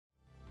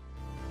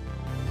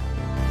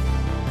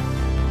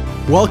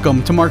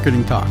Welcome to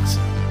Marketing Talks,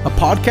 a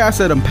podcast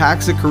that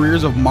unpacks the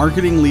careers of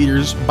marketing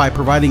leaders by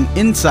providing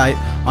insight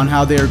on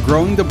how they are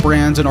growing the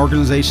brands and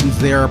organizations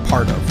they are a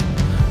part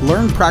of.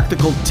 Learn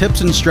practical tips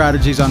and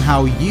strategies on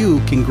how you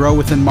can grow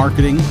within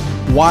marketing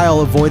while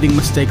avoiding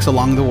mistakes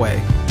along the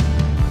way.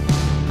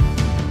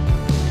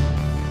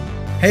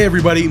 Hey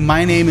everybody,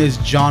 my name is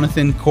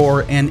Jonathan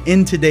Corr, and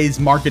in today's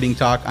Marketing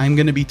Talk, I'm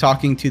going to be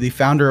talking to the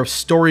founder of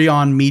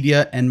StoryOn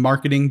Media and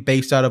Marketing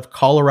based out of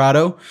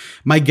Colorado.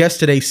 My guest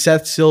today,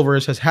 Seth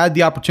Silvers, has had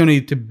the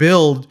opportunity to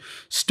build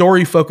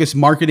story-focused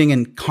marketing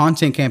and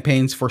content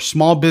campaigns for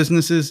small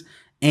businesses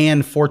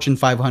and Fortune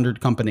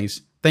 500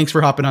 companies. Thanks for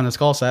hopping on this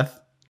call,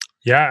 Seth.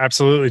 Yeah,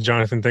 absolutely,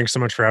 Jonathan. Thanks so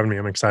much for having me.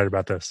 I'm excited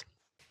about this.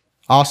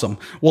 Awesome.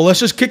 Well, let's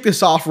just kick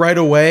this off right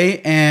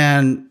away.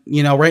 And,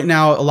 right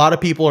now, a lot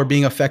of people are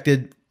being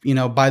affected,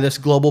 by this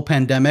global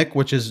pandemic,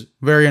 which is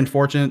very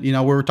unfortunate. We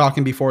were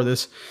talking before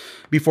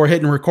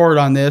hitting record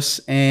on this,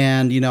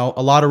 and,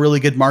 a lot of really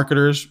good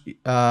marketers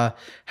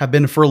have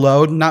been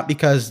furloughed, not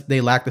because they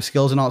lack the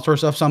skills and all that sort of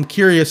stuff. So I'm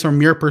curious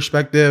from your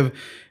perspective,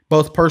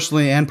 both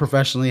personally and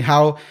professionally,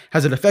 how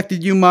has it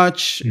affected you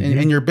much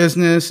in your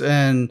business?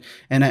 And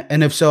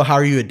if so, how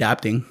are you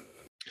adapting?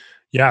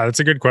 Yeah, that's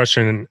a good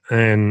question.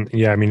 And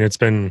yeah, I mean, it's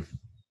been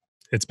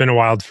a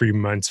wild few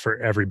months for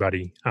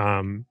everybody.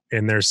 And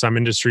there's some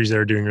industries that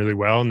are doing really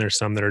well, and there's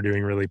some that are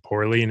doing really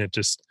poorly. And it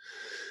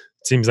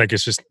seems like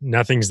it's just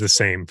nothing's the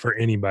same for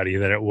anybody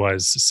that it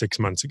was 6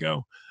 months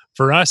ago.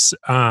 For us,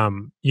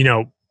 early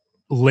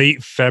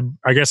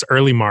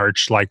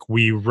March, like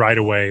we right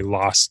away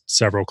lost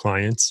several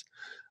clients,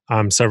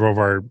 several of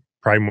our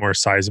probably more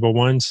sizable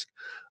ones.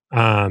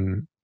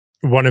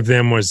 One of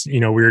them was, we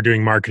were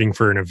doing marketing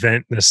for an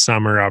event this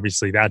summer.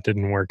 Obviously that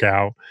didn't work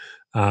out.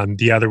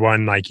 The other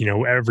one,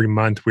 every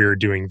month we were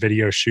doing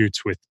video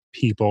shoots with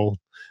people,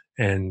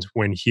 and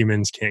when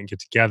humans can't get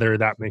together,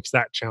 that makes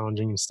that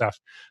challenging and stuff.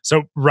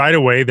 So right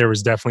away there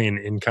was definitely an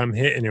income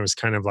hit, and it was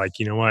kind of like,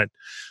 you know what,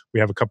 we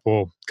have a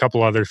couple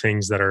other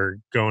things that are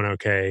going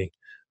okay.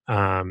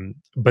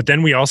 But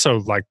then we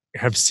also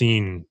have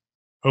seen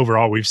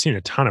overall, we've seen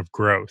a ton of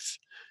growth.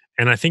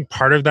 And I think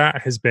part of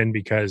that has been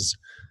because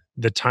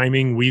the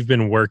timing we've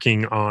been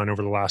working on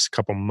over the last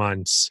couple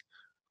months,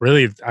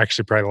 really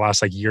actually probably the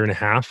last year and a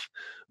half,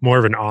 more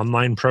of an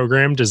online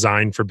program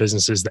designed for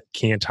businesses that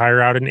can't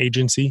hire out an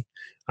agency,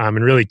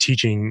 and really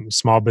teaching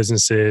small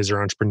businesses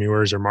or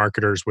entrepreneurs or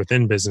marketers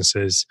within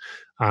businesses,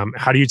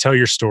 how do you tell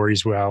your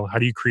stories well? How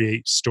do you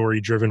create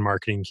story-driven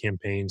marketing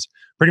campaigns?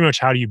 Pretty much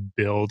how do you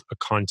build a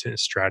content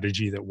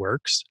strategy that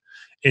works?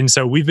 And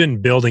so we've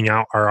been building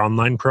out our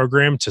online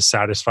program to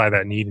satisfy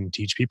that need and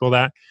teach people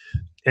that.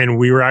 And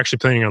we were actually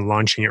planning on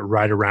launching it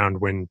right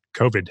around when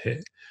COVID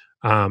hit.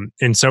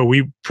 And so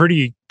we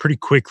pretty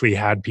quickly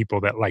had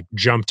people that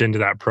jumped into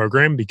that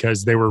program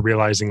because they were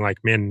realizing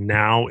man,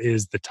 now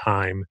is the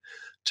time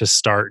to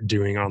start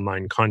doing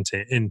online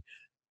content. And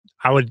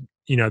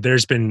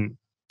there's been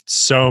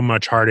so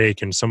much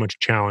heartache and so much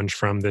challenge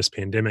from this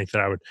pandemic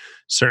that I would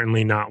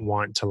certainly not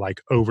want to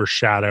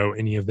overshadow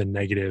any of the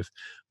negative.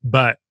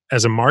 But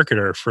as a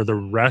marketer for the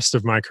rest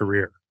of my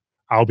career,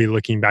 I'll be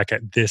looking back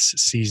at this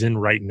season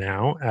right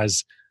now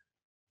as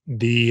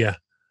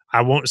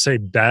I won't say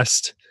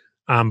best,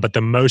 but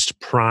the most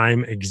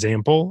prime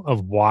example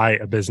of why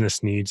a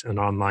business needs an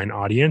online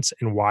audience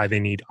and why they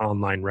need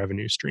online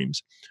revenue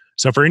streams.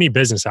 So for any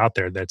business out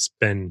there that's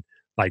been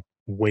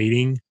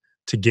waiting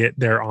to get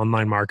their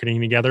online marketing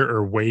together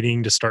or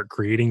waiting to start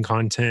creating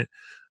content,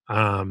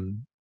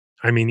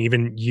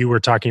 even you were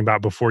talking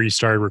about before you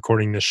started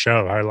recording this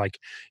show, how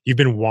you've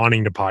been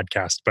wanting to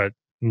podcast, but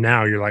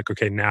now you're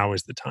okay, now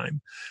is the time.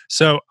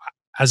 So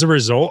as a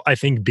result, I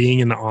think being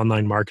in the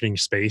online marketing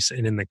space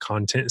and in the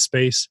content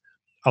space,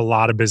 a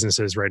lot of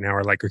businesses right now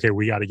are okay,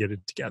 we got to get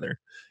it together.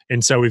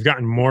 And so we've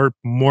gotten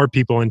more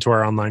people into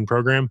our online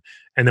program.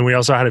 And then we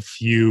also had a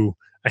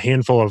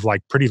handful of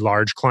pretty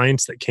large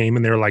clients that came,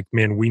 and they were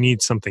man, we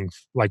need something,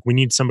 we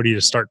need somebody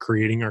to start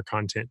creating our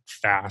content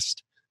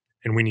fast,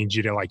 and we need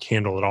you to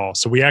handle it all.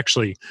 So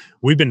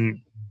I've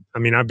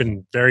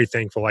been very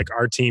thankful.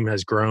 Our team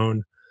has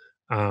grown.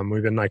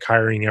 We've been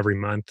hiring every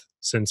month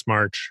since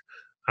March.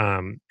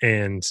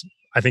 And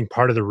I think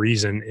part of the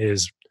reason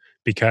is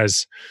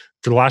because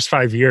for the last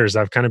 5 years,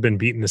 I've kind of been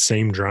beating the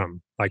same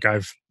drum.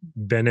 I've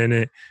been in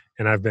it,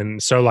 and I've been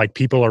so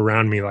people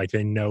around me,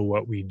 they know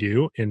what we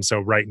do. And so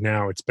right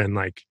now it's been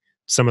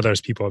some of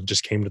those people have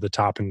just came to the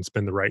top, and it's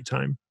been the right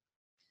time.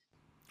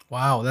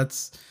 Wow.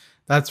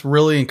 That's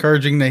really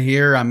encouraging to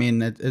hear. I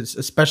mean, it's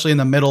especially in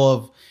the middle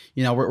of,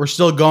 we're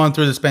still going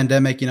through this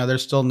pandemic,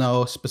 there's still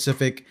no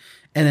specific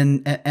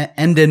end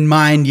in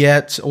mind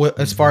yet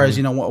as far as,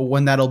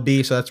 when that'll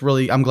be. So that's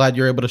really, I'm glad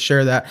you're able to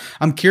share that.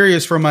 I'm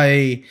curious from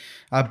a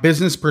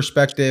business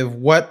perspective,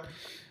 what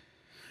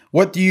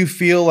do you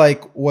feel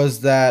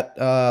was that,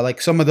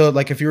 some of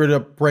the, if you were to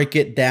break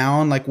it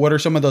down, what are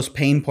some of those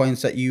pain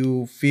points that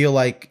you feel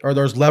or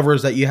those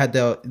levers that you had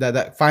to,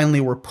 that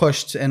finally were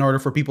pushed in order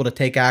for people to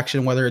take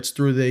action, whether it's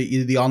through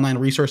the online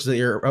resources that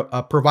you're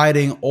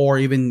providing or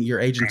even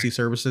your agency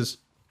services?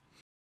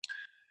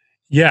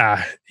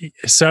 Yeah.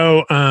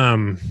 So,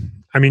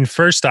 I mean,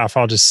 first off,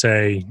 I'll just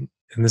say,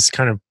 and this is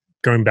kind of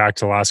going back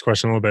to the last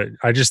question a little bit,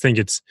 I just think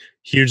it's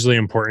hugely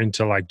important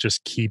to like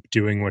just keep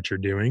doing what you're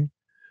doing.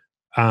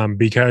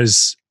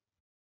 Because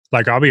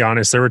like, I'll be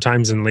honest, there were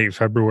times in late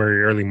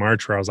February, early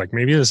March where I was like,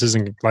 maybe this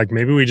isn't like,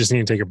 maybe we just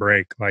need to take a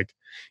break. Like,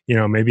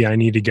 maybe I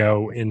need to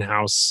go in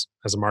house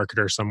as a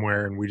marketer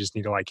somewhere and we just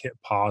need to like hit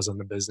pause on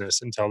the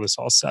business until this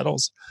all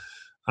settles.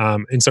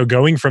 And so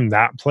going from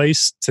that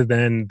place to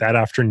then that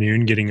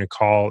afternoon getting a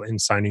call and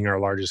signing our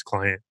largest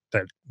client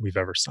that we've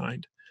ever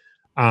signed.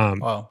 Um,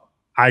 Wow.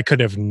 I could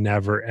have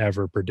never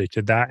ever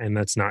predicted that. And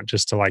that's not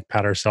just to like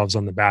pat ourselves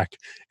on the back.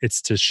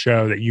 It's to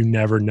show that you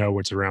never know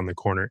what's around the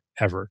corner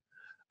ever.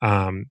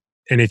 Um,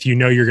 and if you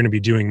know you're going to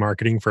be doing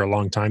marketing for a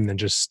long time, then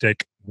just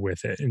stick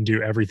with it and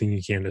do everything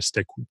you can to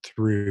stick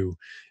through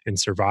and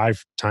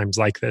survive times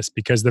like this,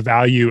 because the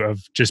value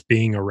of just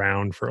being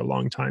around for a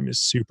long time is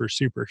super,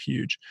 super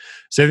huge.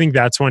 So I think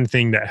that's one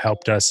thing that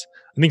helped us.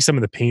 I think some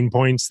of the pain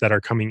points that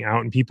are coming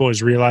out and people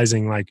is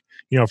realizing like,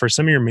 for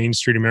some of your Main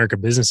Street America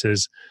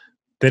businesses,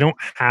 they don't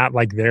have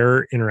like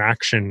their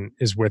interaction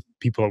is with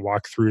people that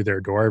walk through their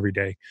door every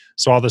day.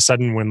 So all of a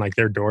sudden when like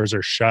their doors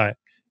are shut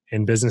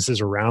and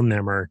businesses around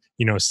them are,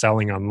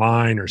 selling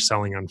online or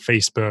selling on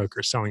Facebook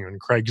or selling on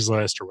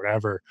Craigslist or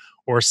whatever,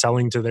 or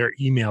selling to their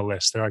email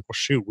list, they're like, well,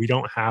 shoot, we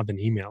don't have an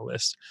email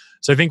list.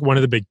 So I think one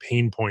of the big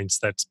pain points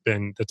that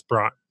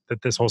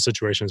this whole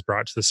situation has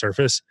brought to the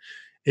surface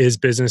is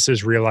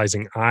businesses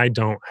realizing I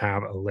don't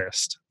have a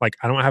list. Like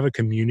I don't have a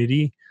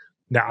community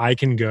that I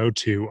can go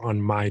to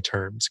on my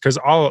terms. Because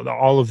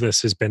all of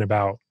this has been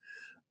about,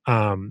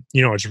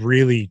 it's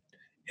really,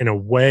 in a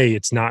way,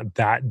 it's not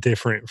that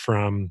different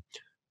from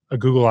a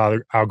Google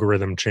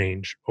algorithm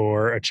change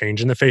or a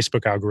change in the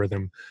Facebook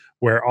algorithm,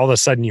 where all of a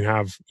sudden you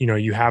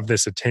have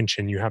this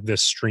attention, you have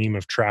this stream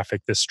of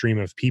traffic, this stream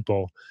of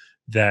people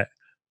that,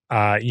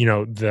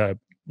 the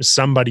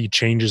somebody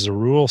changes a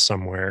rule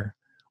somewhere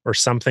or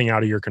something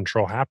out of your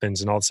control happens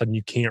and all of a sudden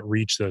you can't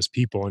reach those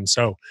people. And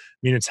so, I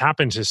mean, it's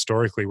happened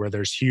historically where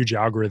there's huge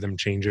algorithm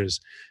changes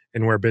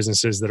and where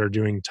businesses that are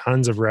doing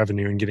tons of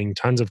revenue and getting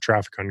tons of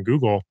traffic on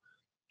Google,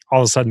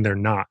 all of a sudden they're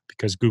not,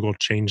 because Google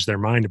changed their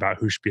mind about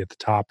who should be at the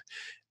top.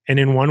 And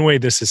in one way,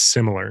 this is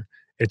similar.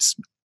 It's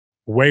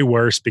way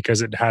worse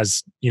because it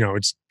has,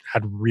 it's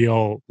had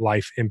real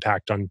life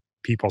impact on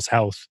people's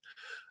health.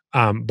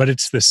 But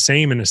it's the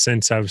same in a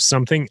sense of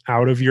something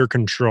out of your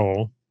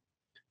control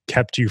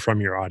kept you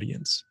from your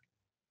audience.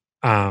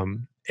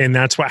 And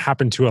that's what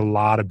happened to a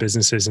lot of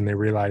businesses. And they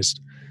realized,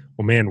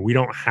 well, man, we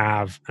don't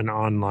have an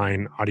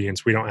online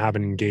audience. We don't have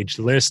an engaged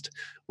list.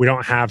 We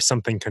don't have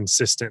something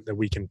consistent that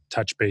we can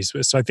touch base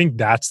with. So I think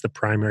that's the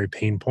primary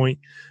pain point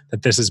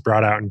that this has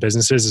brought out in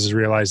businesses, is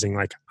realizing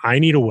like, I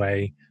need a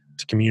way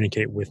to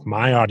communicate with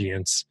my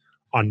audience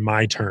on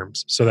my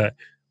terms, so that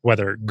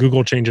whether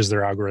Google changes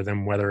their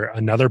algorithm, whether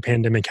another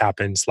pandemic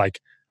happens, like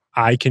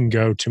I can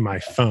go to my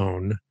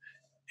phone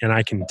and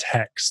I can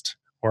text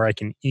or I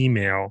can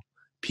email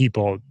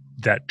people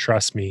that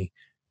trust me,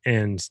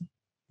 and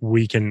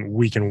we can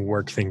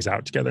work things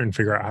out together and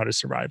figure out how to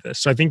survive this.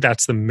 So I think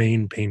that's the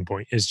main pain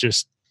point, is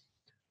just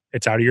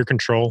it's out of your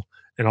control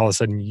and all of a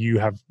sudden you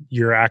have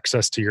your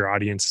access to your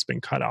audience has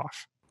been cut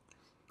off.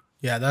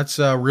 Yeah, that's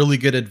really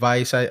good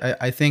advice.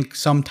 I think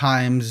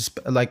sometimes,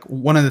 like,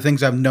 one of the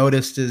things I've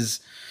noticed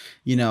is,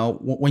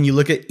 when you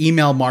look at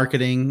email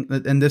marketing,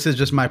 and this is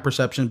just my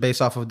perception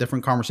based off of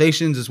different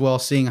conversations, as well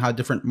as seeing how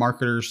different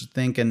marketers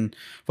think and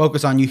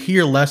focus on, you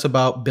hear less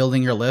about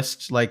building your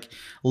lists, like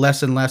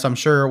less and less. I'm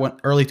sure when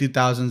early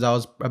 2000s, that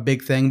was a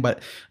big thing,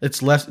 but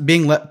it's less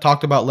being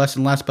talked about less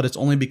and less, but it's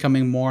only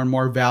becoming more and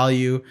more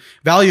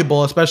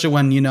valuable, especially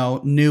when,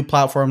 new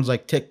platforms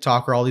like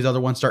TikTok or all these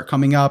other ones start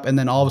coming up. And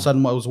then all of a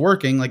sudden what was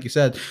working, like you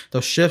said,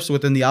 those shifts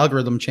within the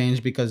algorithm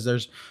change because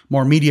there's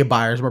more media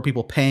buyers, more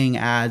people paying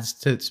ads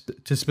to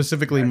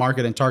specifically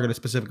market and target a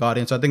specific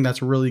audience. So I think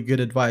that's really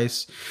good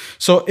advice.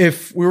 So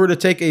if we were to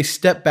take a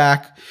step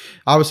back,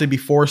 obviously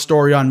before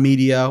Story on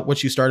Media,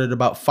 which you started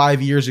about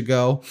 5 years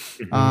ago,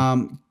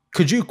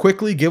 could you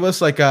quickly give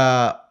us like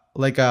a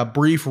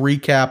brief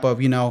recap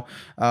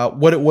of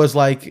what it was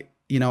like,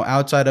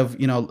 outside of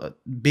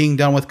being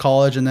done with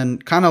college, and then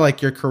kind of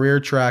like your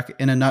career track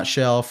in a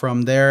nutshell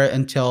from there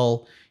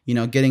until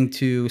getting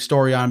to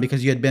Story On,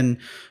 because you had been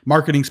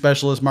marketing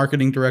specialist,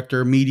 marketing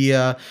director,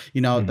 media,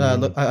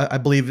 I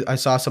believe I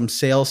saw some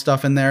sales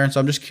stuff in there. And so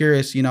I'm just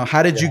curious,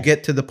 how did you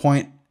get to the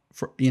point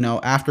for,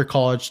 after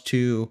college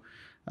to,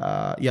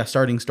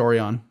 starting Story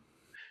On?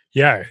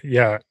 Yeah.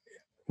 Yeah.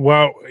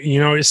 Well,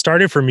 it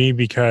started for me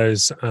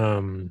because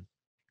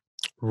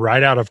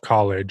right out of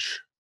college,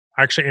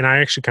 actually, and I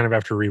actually kind of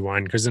have to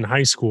rewind, because in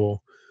high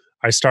school,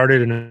 I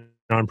started in a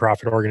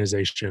nonprofit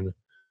organization.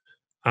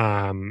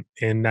 And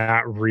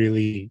that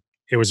really,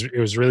 it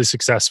was really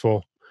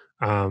successful.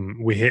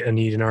 We hit a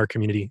need in our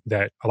community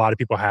that a lot of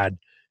people had.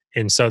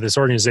 And so this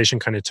organization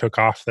kind of took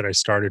off that I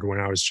started when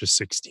I was just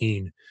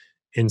 16.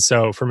 And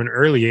so from an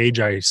early age,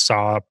 I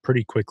saw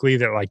pretty quickly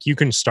that like you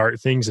can start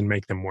things and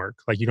make them work.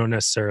 Like you don't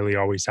necessarily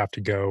always have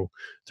to go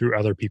through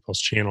other people's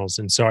channels.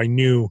 And so I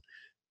knew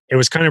it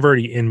was kind of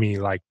already in me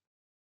like,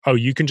 oh,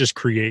 you can just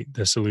create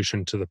the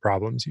solution to the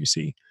problems you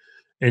see.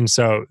 And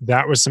so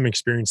that was some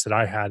experience that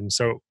I had. And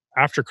so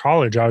after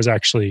college, I was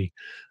actually,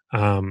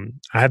 I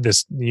had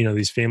this,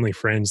 these family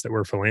friends that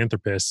were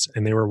philanthropists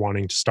and they were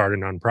wanting to start a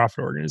nonprofit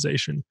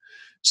organization.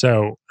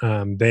 So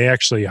they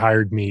actually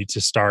hired me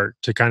to start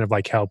to kind of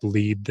like help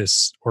lead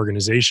this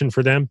organization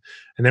for them.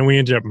 And then we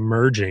ended up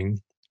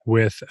merging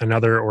with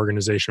another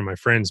organization of my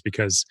friends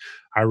because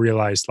I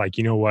realized, like,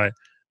 you know what?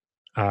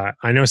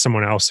 I know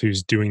someone else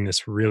who's doing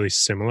this really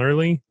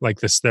similarly. Like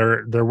this,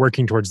 they're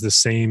working towards the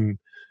same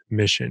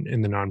mission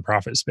in the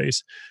nonprofit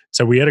space.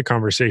 So we had a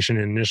conversation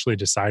and initially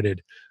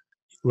decided,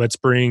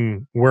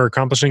 we're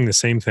accomplishing the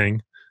same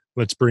thing.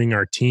 Let's bring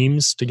our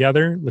teams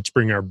together. Let's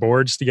bring our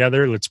boards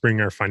together. Let's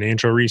bring our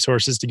financial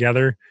resources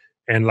together.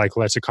 And like,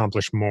 let's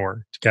accomplish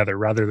more together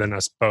rather than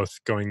us both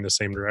going the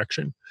same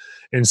direction.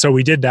 And so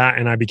we did that.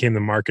 And I became the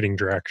marketing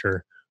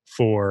director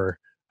for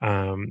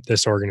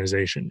this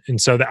organization.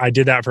 And so I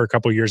did that for a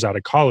couple of years out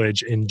of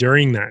college. And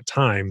during that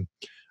time,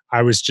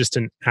 I was just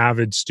an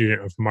avid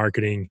student of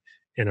marketing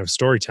and of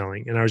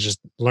storytelling. And I was just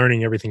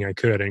learning everything I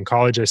could. In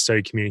college, I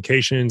studied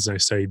communications and I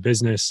studied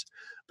business.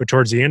 But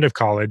towards the end of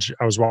college,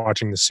 I was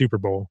watching the Super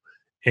Bowl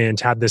and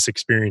had this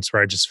experience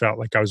where I just felt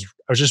like I was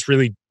just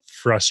really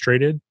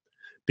frustrated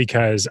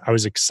because I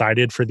was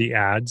excited for the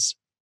ads.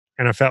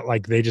 And I felt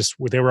like they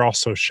were all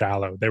so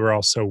shallow. They were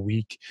all so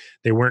weak.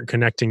 They weren't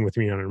connecting with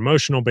me on an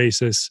emotional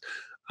basis.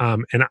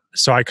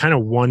 So I kind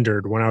of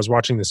wondered when I was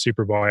watching the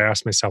Super Bowl, I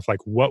asked myself,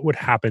 like, what would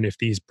happen if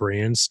these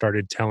brands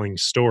started telling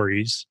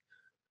stories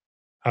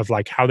of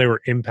like how they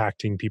were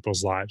impacting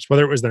people's lives,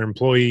 whether it was their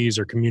employees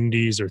or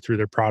communities or through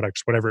their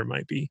products, whatever it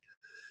might be.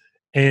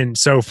 And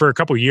so for a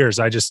couple of years,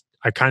 I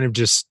kind of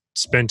just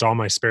spent all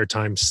my spare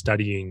time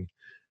studying,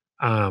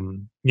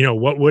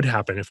 what would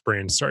happen if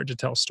brands started to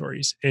tell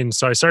stories. And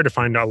so I started to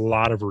find a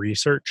lot of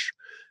research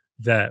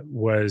that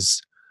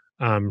was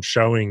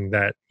showing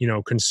that,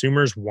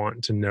 consumers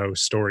want to know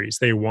stories.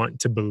 They want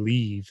to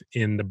believe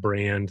in the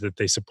brand that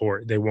they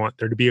support. They want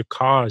there to be a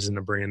cause in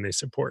the brand they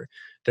support.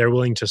 They're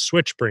willing to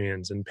switch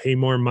brands and pay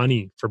more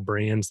money for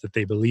brands that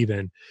they believe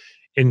in.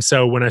 And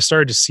so when I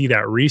started to see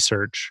that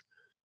research,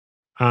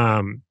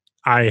 kind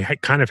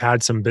of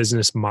had some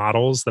business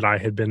models that I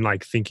had been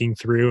like thinking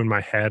through in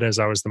my head as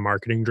I was the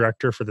marketing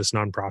director for this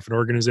nonprofit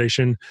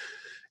organization.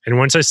 And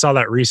once I saw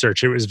that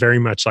research, it was very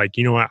much like,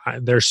 you know what,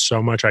 there's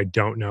so much I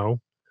don't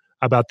know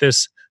about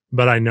this,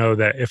 but I know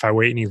that if I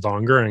wait any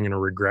longer, I'm going to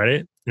regret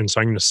it. And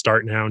so I'm going to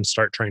start now and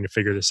start trying to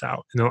figure this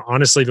out. And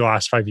honestly, the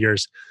last 5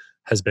 years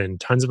has been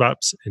tons of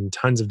ups and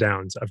tons of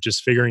downs of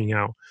just figuring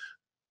out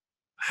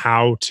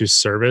how to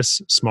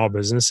service small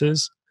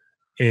businesses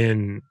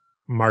in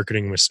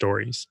marketing with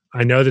stories.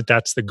 I know that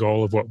that's the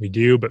goal of what we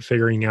do, but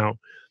figuring out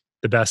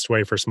the best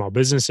way for small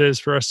businesses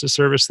for us to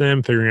service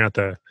them, figuring out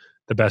the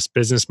best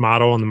business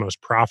model and the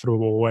most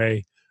profitable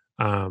way.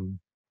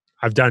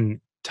 I've done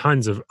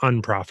tons of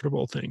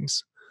unprofitable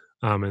things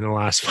in the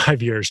last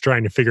 5 years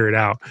trying to figure it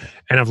out,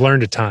 and I've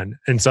learned a ton.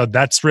 And so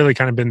that's really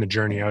kind of been the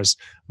journey. I was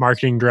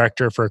marketing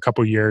director for a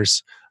couple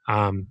years,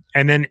 and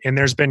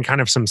there's been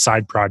kind of some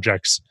side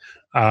projects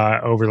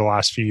over the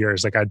last few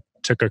years. Like I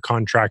took a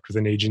contract with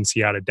an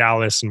agency out of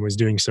Dallas and was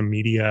doing some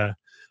media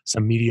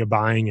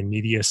buying and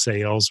media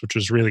sales, which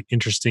was really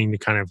interesting to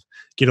kind of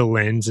get a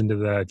lens into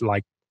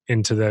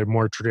the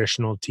more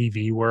traditional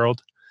TV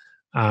world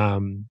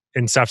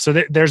and stuff.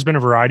 So there's been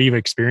a variety of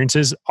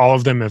experiences. All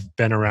of them have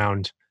been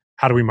around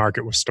how do we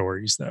market with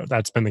stories, though.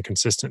 That's been the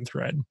consistent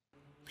thread.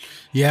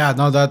 Yeah,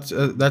 no, that's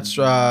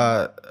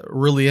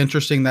really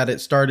interesting that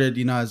it started,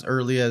 as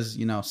early as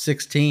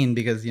 16,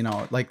 because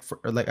like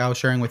I was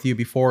sharing with you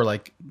before,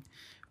 like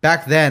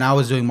back then I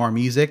was doing more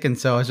music, and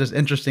so it's just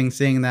interesting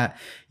seeing that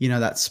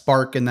that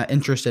spark and that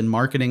interest in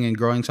marketing and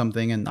growing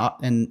something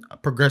and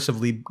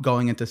progressively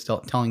going into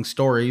telling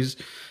stories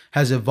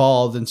has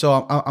evolved. And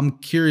so I'm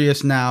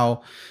curious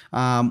now,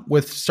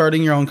 with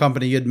starting your own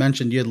company. You had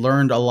mentioned you had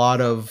learned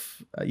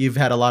you've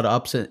had a lot of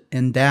ups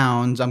and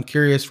downs. I'm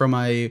curious from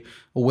a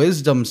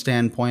wisdom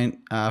standpoint,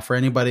 for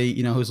anybody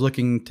who's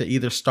looking to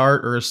either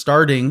start or is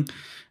starting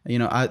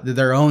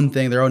their own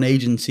thing, their own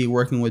agency,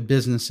 working with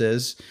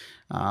businesses.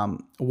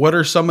 What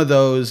are some of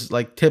those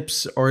like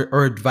tips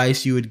or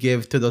advice you would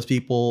give to those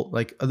people?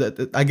 Like,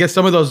 I guess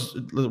some of those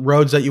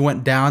roads that you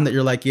went down that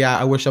you're like, yeah,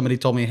 I wish somebody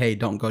told me, hey,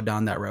 don't go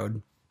down that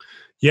road.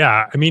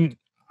 Yeah. I mean,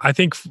 I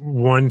think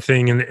one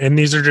thing, and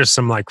these are just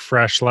some like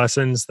fresh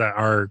lessons that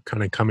are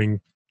kind of coming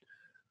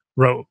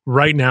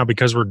right now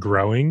because we're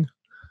growing,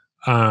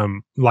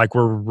 like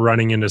we're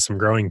running into some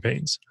growing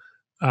pains.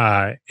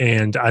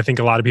 And I think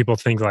a lot of people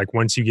think like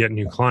once you get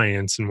new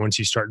clients and once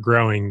you start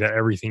growing that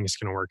everything is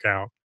going to work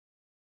out.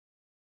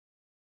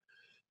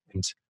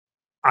 And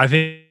I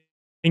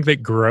think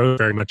that growth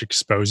very much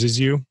exposes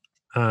you.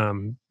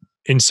 And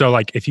so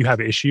like if you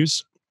have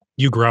issues,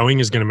 you growing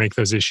is going to make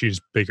those issues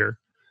bigger.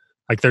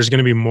 Like there's going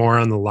to be more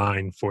on the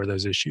line for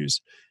those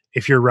issues.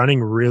 If you're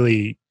running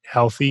really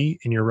healthy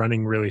and you're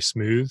running really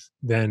smooth,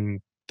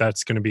 then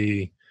that's going to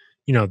be,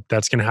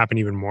 that's going to happen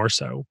even more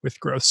so with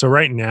growth. So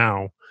right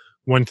now,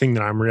 one thing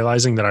that I'm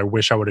realizing that I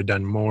wish I would have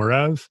done more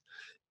of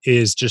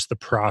is just the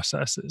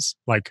processes.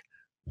 Like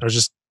I was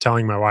just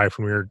telling my wife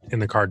when we were in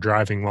the car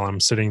driving while I'm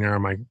sitting there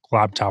on my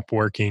laptop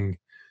working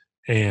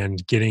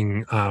and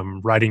getting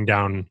writing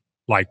down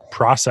like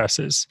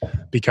processes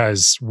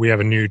because we have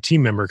a new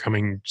team member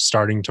coming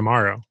starting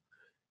tomorrow.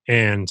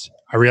 And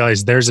I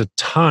realized there's a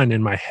ton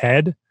in my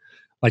head.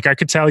 Like I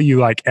could tell you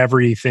like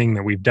everything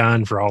that we've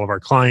done for all of our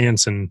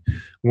clients and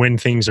when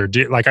things are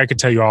like I could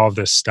tell you all of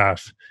this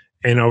stuff.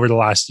 And over the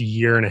last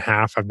year and a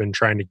half, I've been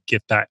trying to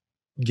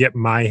get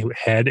my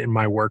head and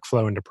my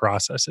workflow into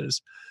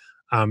processes.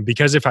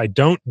 Because if I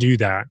don't do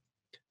that,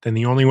 then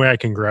the only way I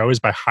can grow is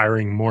by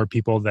hiring more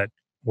people that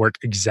work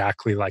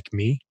exactly like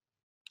me,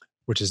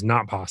 which is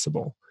not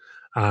possible,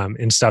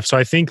 and stuff. So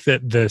I think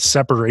that the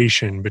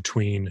separation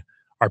between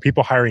are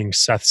people hiring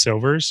Seth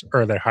Silvers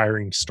or are they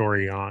hiring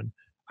Story On?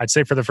 I'd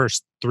say for the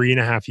first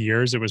 3.5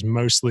 years, it was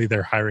mostly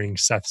they're hiring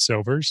Seth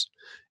Silvers.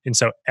 And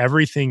so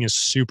everything is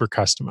super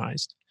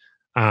customized.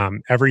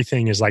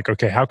 Everything is like,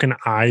 okay, how can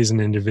I as an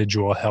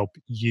individual help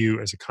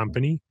you as a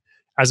company?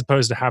 As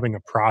opposed to having a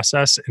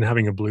process and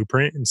having a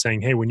blueprint and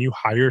saying, hey, when you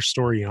hire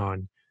Story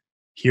On,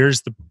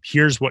 here's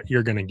what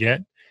you're going to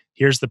get.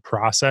 Here's the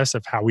process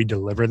of how we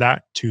deliver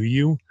that to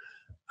you.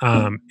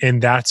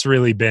 And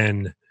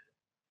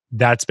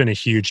that's been a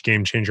huge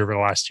game changer over the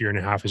last year and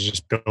a half, is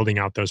just building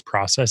out those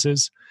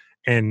processes.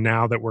 And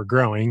now that we're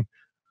growing,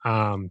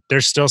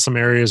 there's still some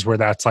areas where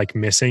that's like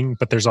missing,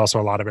 but there's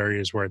also a lot of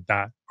areas where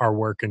that our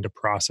work into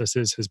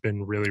processes has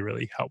been really,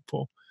 really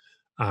helpful,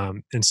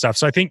 and stuff.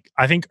 So I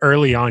think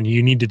early on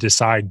you need to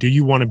decide: do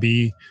you want to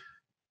be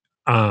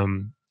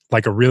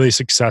like a really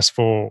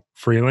successful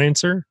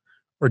freelancer,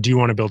 or do you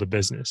want to build a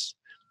business?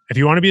 If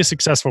you want to be a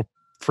successful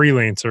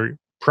freelancer,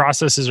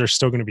 processes are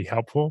still going to be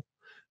helpful,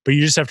 but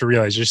you just have to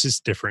realize this is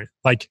different.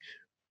 Like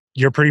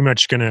that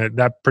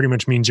pretty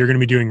much means you're going to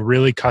be doing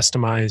really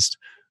customized,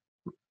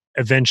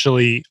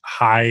 eventually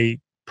high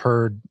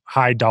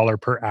dollar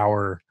per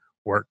hour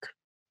work.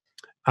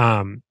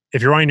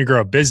 If you're wanting to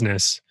grow a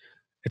business,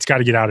 it's got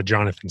to get out of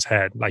Jonathan's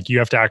head. Like you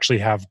have to actually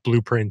have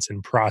blueprints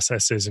and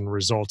processes and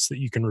results that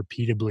you can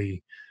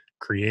repeatably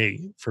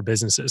create for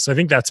businesses. So I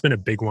think that's been a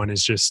big one,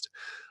 is just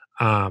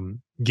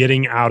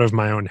getting out of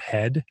my own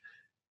head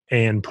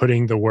and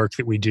putting the work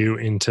that we do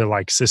into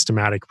like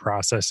systematic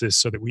processes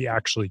so that we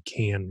actually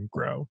can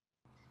grow.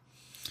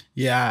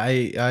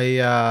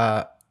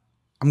 Yeah,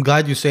 I'm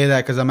glad you say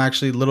that because I'm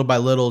actually little by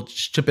little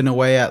chipping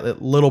away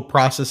at little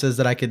processes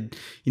that I could,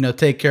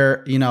 take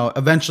care,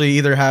 eventually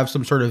either have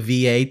some sort of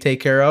VA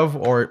take care of,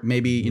 or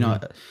maybe,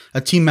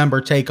 a team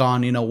member take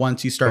on,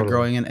 once you start Totally.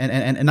 growing.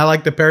 And I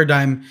like the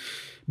paradigm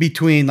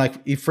between like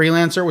a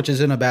freelancer, which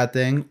isn't a bad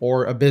thing,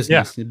 or a Yeah.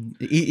 business.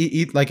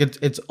 Like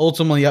it's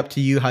ultimately up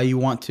to you how you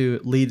want to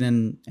lead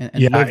and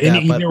Yeah. live And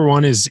that. But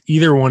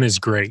either one is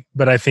great.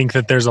 But I think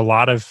that there's a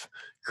lot of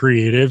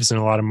creatives and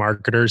a lot of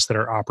marketers that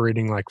are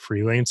operating like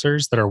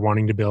freelancers that are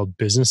wanting to build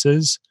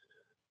businesses.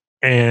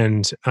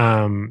 And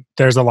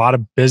there's a lot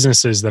of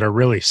businesses that are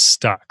really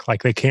stuck.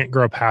 Like they can't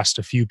grow past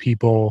a few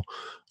people,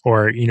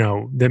 or,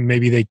 that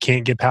maybe they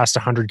can't get past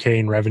 100K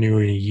in revenue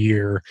in a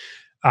year.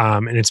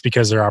 And it's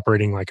because they're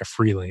operating like a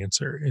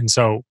freelancer. And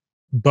so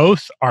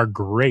both are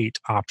great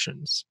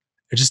options.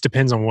 It just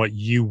depends on what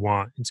you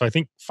want. And so I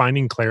think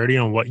finding clarity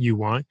on what you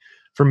want,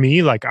 for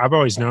me, like I've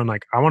always known,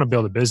 like I want to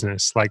build a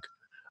business. Like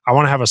I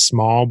want to have a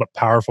small but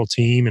powerful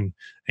team. And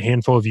a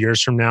handful of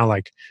years from now,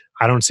 like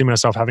I don't see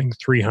myself having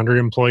 300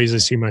 employees. I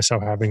see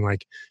myself having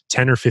like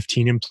 10 or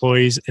 15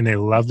 employees, and they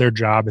love their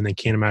job and they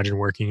can't imagine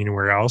working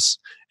anywhere else.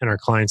 And our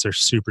clients are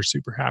super,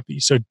 super happy.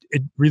 So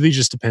it really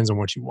just depends on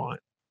what you want.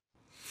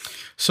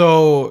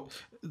 so,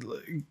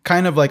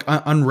 kind of like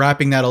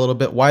unwrapping that a little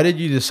bit, why did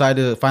you decide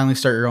to finally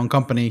start your own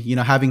company?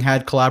 Having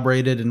had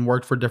collaborated and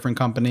worked for different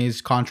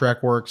companies,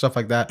 contract work, stuff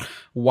like that.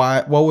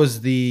 What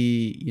was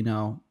the,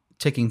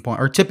 ticking point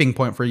or tipping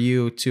point for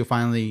you to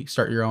finally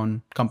start your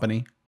own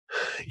company?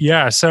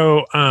 Yeah.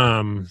 So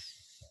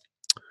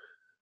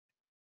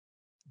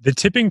the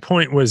tipping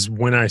point was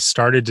when I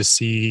started to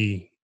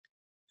see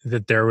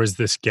that there was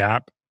this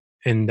gap,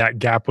 and that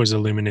gap was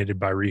illuminated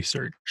by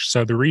research.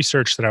 So the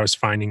research that I was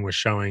finding was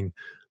showing,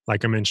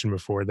 like I mentioned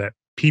before, that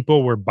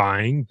people were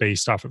buying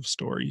based off of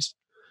stories.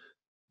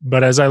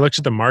 But as I looked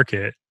at the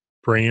market,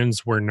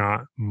 brands were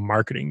not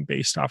marketing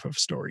based off of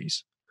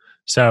stories.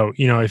 So,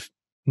 if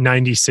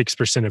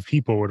 96% of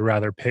people would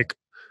rather pick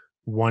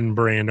one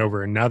brand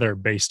over another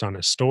based on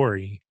a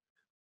story,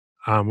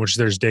 which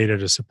there's data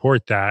to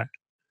support that,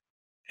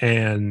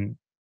 and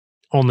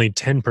only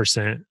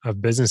 10%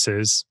 of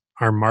businesses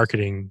are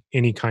marketing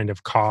any kind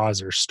of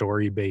cause or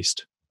story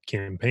based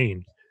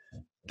campaign,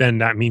 then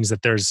that means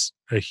that there's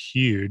a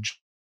huge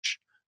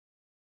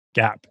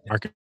gap in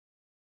market.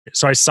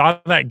 So I saw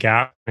that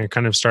gap and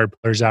kind of started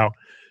pillars out.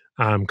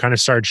 kind of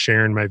started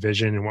sharing my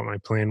vision and what my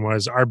plan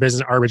was. Our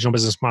original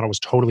business model was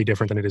totally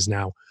different than it is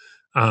now.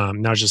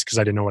 Not just because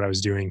I didn't know what I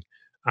was doing.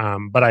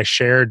 But I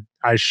shared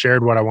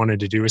what I wanted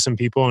to do with some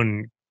people,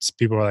 and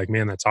people were like,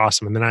 "Man, that's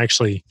awesome." And then I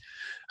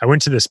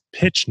went to this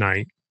pitch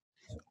night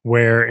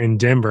where in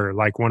Denver,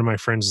 like one of my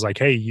friends was like,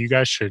 "Hey, you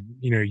guys should,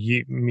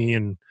 me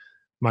and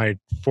my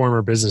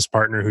former business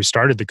partner who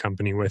started the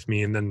company with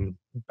me, and then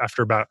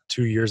after about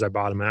 2 years, I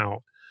bought him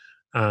out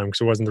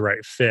because it wasn't the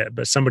right fit."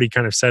 But somebody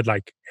kind of said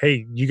like,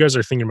 "Hey, you guys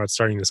are thinking about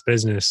starting this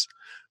business.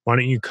 Why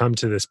don't you come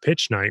to this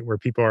pitch night where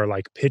people are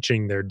like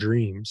pitching their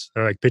dreams?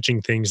 They're like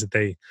pitching things that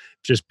they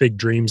just big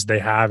dreams they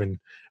have." And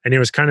it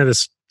was kind of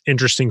this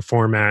interesting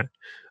format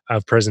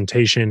of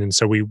presentation. And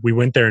so we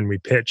went there and we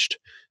pitched,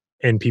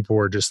 and people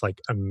were just like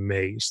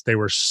amazed. They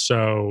were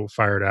so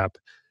fired up.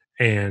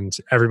 And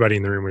everybody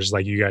in the room was just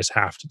like, "You guys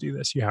have to do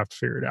this. You have to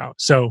figure it out."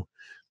 So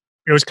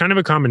it was kind of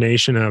a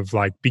combination of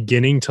like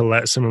beginning to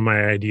let some of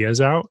my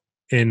ideas out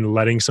and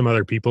letting some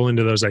other people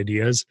into those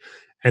ideas,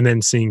 and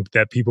then seeing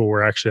that people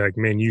were actually like,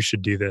 "Man, you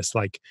should do this.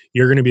 Like,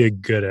 you're going to be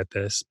good at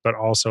this, but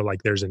also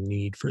like there's a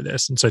need for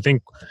this." And so I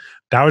think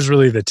that was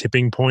really the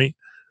tipping point.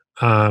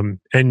 And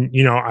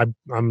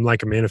I'm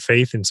like a man of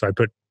faith. And so I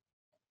put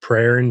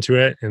prayer into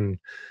it, and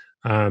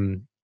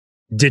um,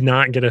 did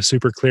not get a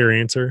super clear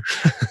answer.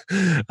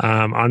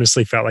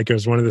 Honestly, felt like it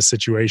was one of the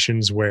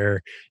situations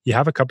where you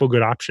have a couple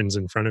good options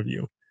in front of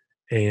you.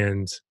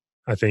 And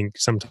I think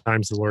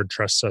sometimes the Lord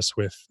trusts us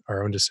with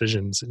our own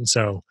decisions. And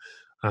so,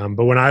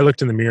 but when I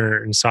looked in the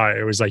mirror and saw it,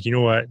 it was like, you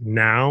know what?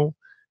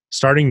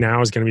 Starting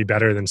now is going to be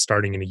better than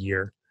starting in a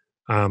year.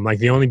 Like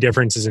the only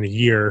difference is in a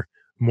year,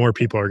 more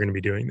people are going to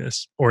be doing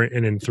this,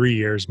 and in 3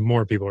 years,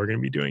 more people are going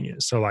to be doing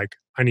it. So, like,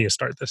 I need to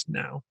start this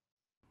now.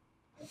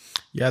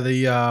 Yeah,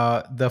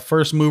 the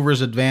first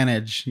mover's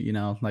advantage,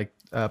 like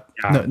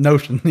Yeah.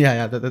 notion.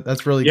 Yeah, yeah,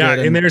 that's really Yeah,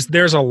 good. and And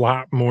there's a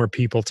lot more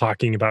people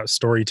talking about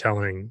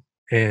storytelling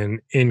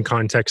and in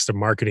context of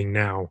marketing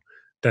now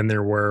than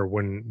there were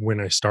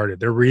when I started.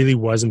 There really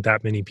wasn't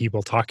that many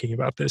people talking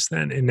about this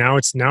then, and now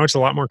it's a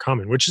lot more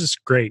common, which is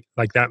great.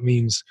 Like that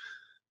means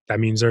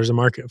there's a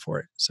market for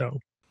it. So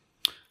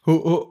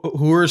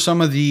who are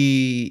some of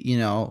the,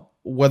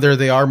 whether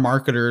they are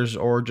marketers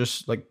or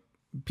just like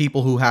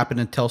people who happen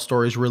to tell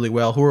stories really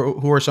well?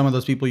 Who are some of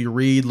those people you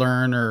read,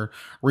 learn, or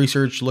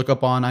research, look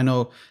up on? I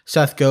know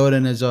Seth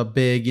Godin is a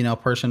big,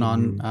 person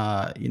on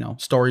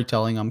mhm.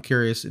 storytelling. I'm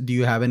curious, do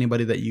you have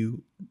anybody that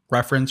you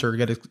reference or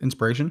get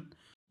inspiration?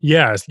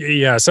 Yeah.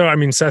 So I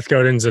mean, Seth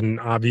Godin's an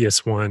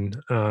obvious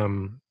one.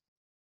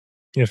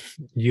 If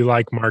you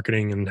like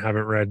marketing and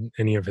haven't read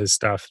any of his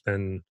stuff,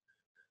 then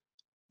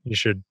you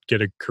should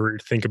get a career,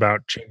 think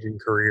about changing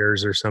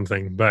careers or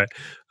something. But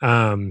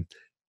um,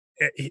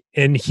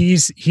 and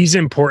he's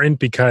important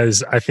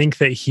because I think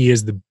that he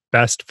is the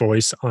best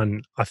voice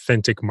on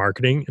authentic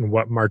marketing and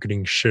what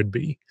marketing should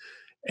be.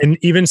 And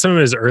even some of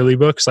his early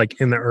books,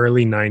 like in the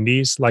early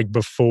 '90s, like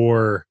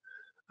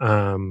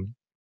um,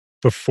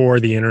 before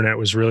the internet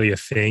was really a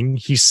thing,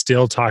 he's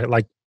still talking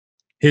like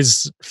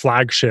his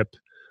flagship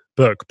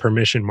book,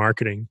 Permission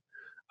Marketing,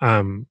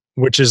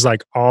 which is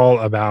like all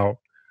about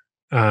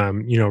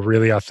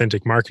really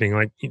authentic marketing.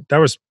 Like that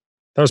was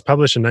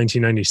published in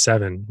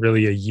 1997,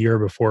 really a year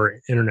before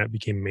internet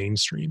became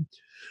mainstream.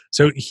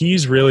 So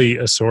he's really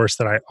a source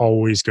that I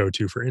always go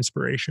to for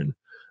inspiration,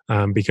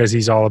 because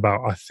he's all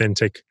about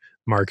authentic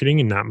marketing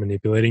and not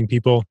manipulating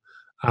people.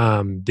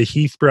 The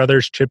Heath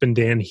brothers, Chip and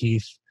Dan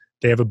Heath,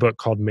 they have a book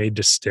called Made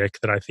to Stick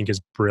that I think is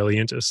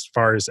brilliant as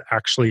far as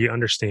actually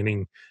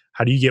understanding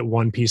how do you get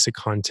one piece of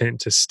content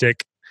to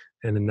stick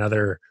and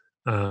another,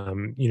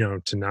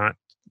 to not,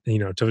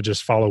 to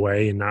just fall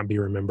away and not be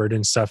remembered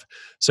and stuff.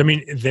 So, I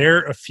mean, there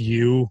are a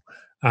few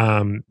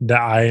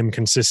that I am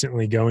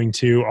consistently going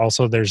to.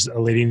 Also, there's a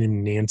lady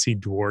named Nancy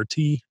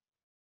Duarte.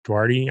 I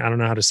don't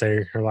know how to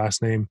say her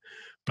last name,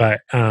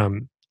 but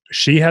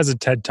she has a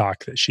TED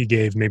talk that she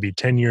gave maybe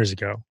 10 years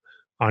ago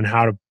on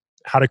how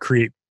to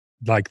create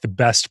like the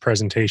best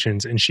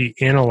presentations, and she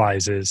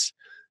analyzes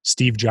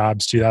Steve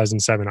Jobs'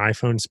 2007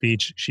 iPhone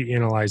speech. She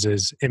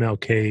analyzes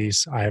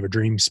MLK's "I Have a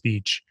Dream"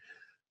 speech,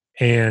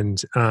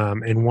 and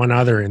one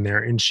other in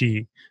there, and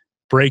she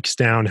breaks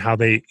down how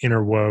they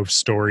interwove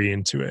story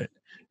into it,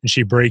 and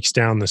she breaks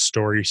down the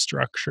story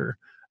structure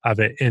of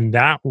it. And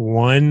that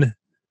one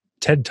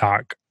TED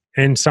talk,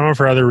 and some of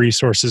her other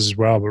resources as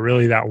well, but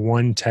really that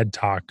one TED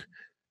talk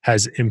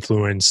has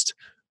influenced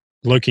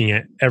looking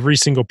at every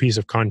single piece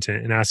of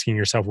content and asking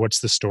yourself,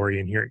 what's the story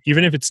in here?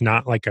 Even if it's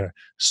not like a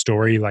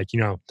story, like,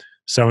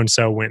 so and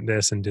so went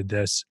this and did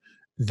this,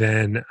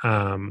 then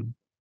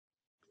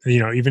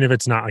even if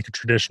it's not like a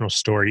traditional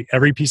story,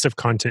 every piece of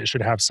content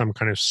should have some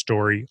kind of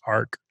story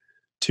arc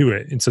to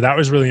it. And so that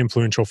was really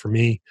influential for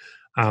me.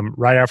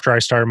 Right after I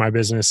started my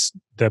business,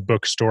 the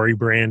book Story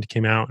Brand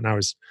came out, and I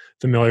was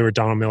familiar with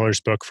Donald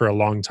Miller's book for a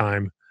long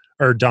time.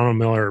 Or Donald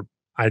Miller,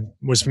 I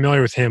was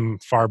familiar with him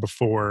far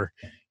before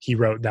he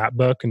wrote that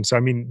book. And so, I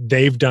mean,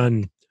 they've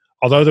done,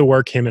 although the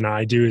work him and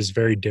I do is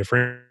very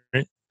different,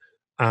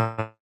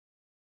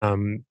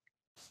 um,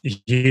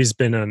 he's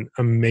been an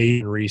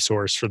amazing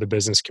resource for the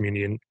business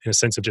community in a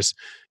sense of just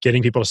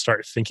getting people to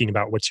start thinking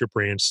about what's your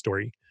brand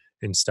story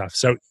and stuff.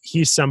 So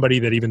he's somebody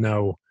that even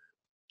though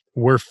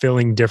we're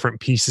filling different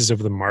pieces of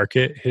the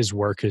market, his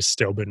work has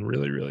still been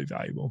really, really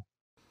valuable.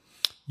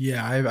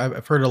 Yeah,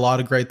 I've heard a lot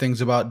of great things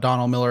about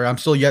Donald Miller. I'm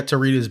still yet to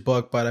read his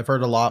book, but I've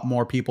heard a lot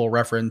more people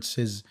reference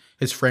his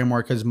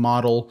framework, his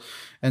model,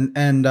 and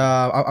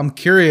I'm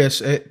curious.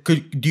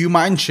 Do you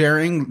mind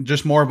sharing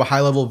just more of a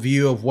high level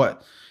view of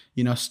what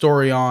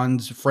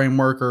Storion's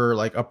framework or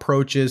like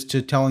approaches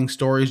to telling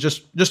stories?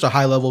 Just a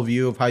high level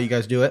view of how you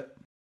guys do it.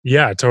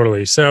 Yeah,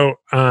 totally. So,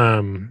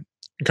 kind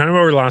of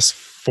over the last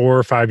 4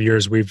 or 5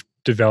 years, we've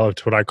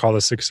developed what I call the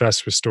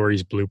Success with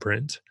Stories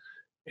blueprint.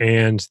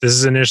 And this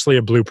is initially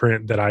a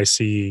blueprint that I've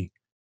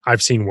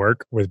seen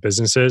work with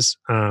businesses.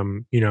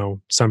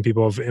 Some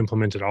people have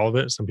implemented all of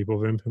it, some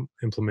people have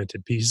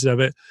implemented pieces of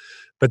it,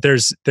 but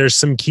there's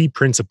some key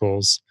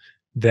principles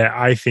that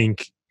I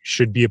think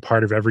should be a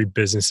part of every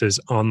business's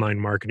online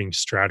marketing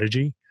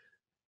strategy.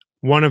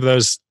 One of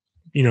those,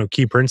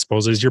 key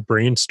principles is your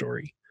brand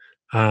story.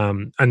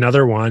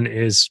 Another one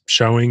is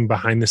showing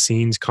behind the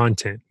scenes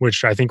content,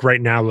 which I think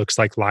right now looks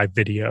like live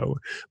video,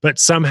 but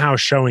somehow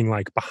showing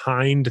like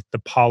behind the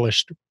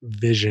polished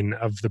vision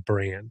of the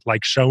brand,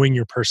 like showing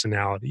your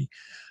personality.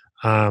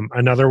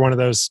 Another one of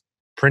those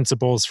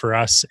principles for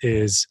us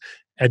is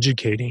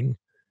educating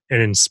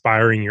and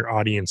inspiring your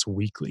audience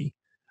weekly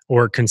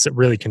or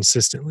really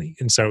consistently.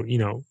 And so,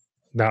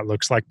 that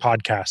looks like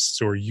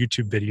podcasts or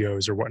YouTube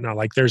videos or whatnot.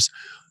 Like there's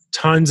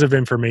tons of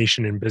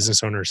information in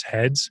business owners'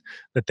 heads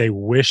that they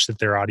wish that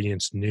their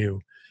audience knew.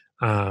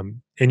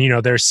 And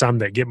there's some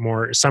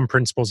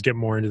principles get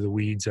more into the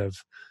weeds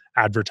of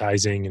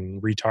advertising and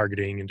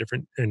retargeting and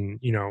different, and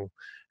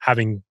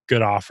having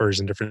good offers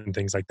and different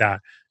things like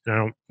that. And I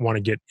don't want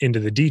to get into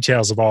the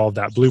details of all of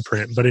that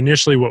blueprint, but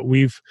initially what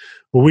we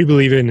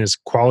believe in is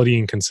quality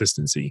and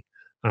consistency.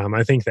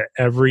 I think that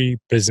every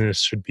business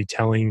should be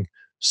telling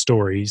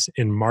stories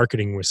and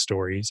marketing with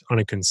stories on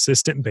a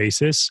consistent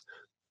basis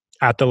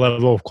at the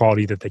level of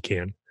quality that they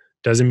can.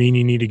 Doesn't mean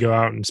you need to go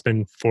out and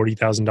spend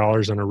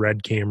 $40,000 on a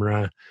red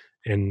camera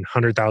and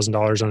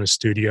 $100,000 on a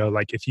studio.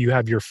 Like if you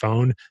have your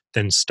phone,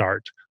 then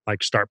start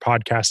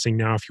podcasting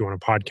now. If you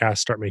want to podcast,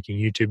 start making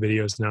YouTube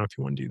videos now. If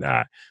you want to do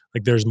that,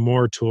 like there's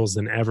more tools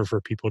than ever for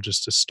people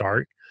just to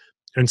start.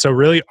 And so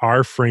really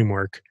our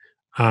framework,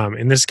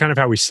 and this is kind of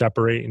how we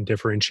separate and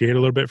differentiate a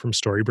little bit from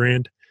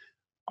StoryBrand.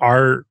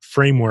 Our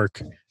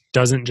framework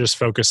doesn't just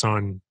focus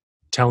on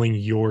telling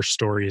your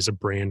story as a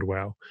brand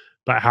well,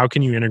 but how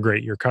can you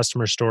integrate your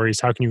customer stories?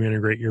 How can you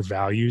integrate your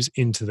values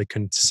into the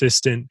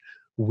consistent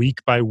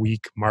week by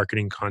week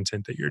marketing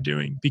content that you're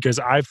doing? Because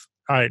I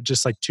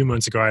just like 2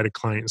 months ago, I had a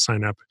client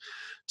sign up,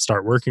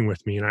 start working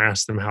with me, and I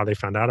asked them how they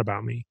found out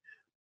about me.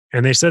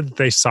 And they said that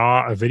they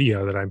saw a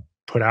video that I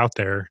put out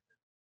there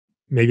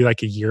maybe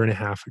like a year and a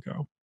half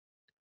ago.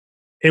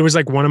 It was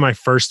like one of my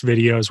first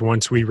videos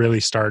once we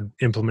really started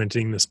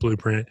implementing this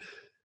blueprint.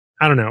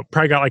 I don't know,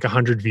 probably got like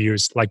 100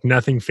 views, like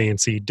nothing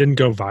fancy, didn't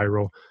go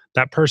viral.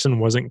 That person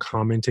wasn't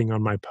commenting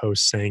on my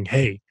post saying,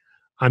 "Hey,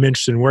 I'm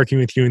interested in working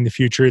with you in the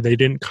future." They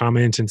didn't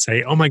comment and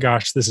say, "Oh my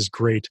gosh, this is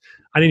great."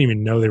 I didn't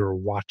even know they were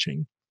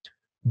watching.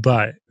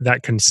 But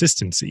that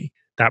consistency,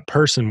 that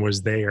person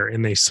was there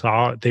and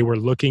they were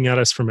looking at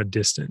us from a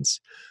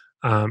distance.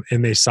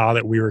 And they saw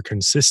that we were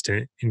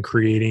consistent in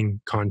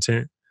creating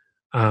content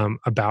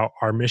about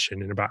our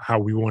mission and about how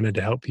we wanted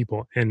to help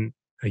people. And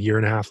a year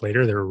and a half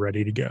later, they were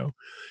ready to go.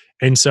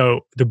 And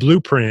so the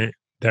blueprint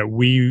that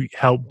we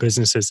help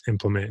businesses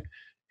implement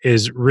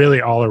is really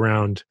all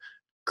around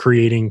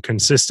creating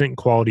consistent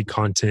quality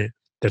content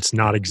that's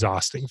not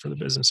exhausting for the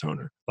business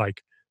owner.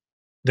 Like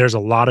there's a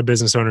lot of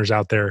business owners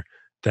out there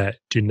that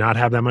do not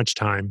have that much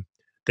time.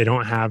 They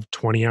don't have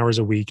 20 hours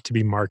a week to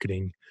be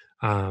marketing.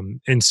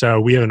 And so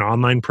we have an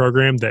online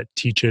program that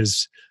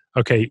teaches,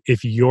 okay,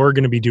 if you're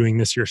going to be doing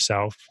this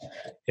yourself,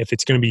 if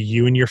it's going to be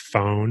you and your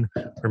phone,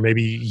 or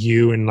maybe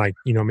you and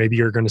maybe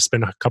you're going to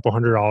spend a couple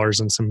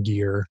 $100s on some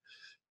gear,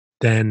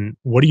 then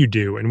what do you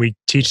do? And we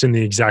teach them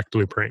the exact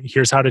blueprint.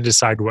 Here's how to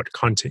decide what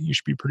content you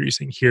should be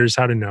producing. Here's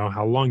how to know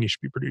how long you should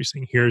be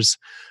producing. Here's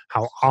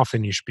how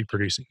often you should be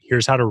producing.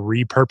 Here's how to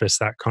repurpose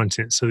that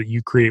content so that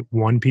you create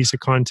one piece of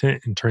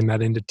content and turn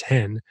that into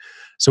 10.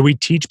 So we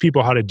teach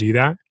people how to do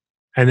that.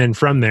 And then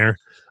from there,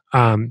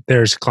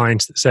 there's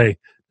clients that say,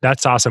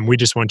 "That's awesome. We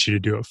just want you to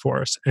do it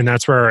for us." And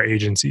that's where our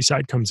agency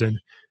side comes in,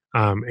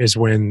 is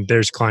when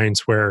there's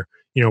clients where,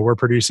 we're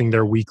producing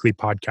their weekly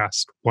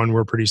podcast. One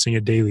we're producing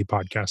a daily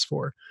podcast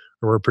for,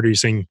 or we're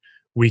producing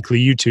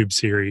weekly YouTube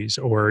series,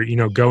 or,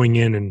 going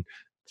in and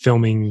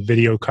filming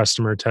video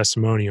customer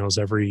testimonials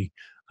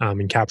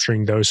and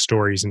capturing those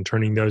stories and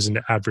turning those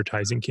into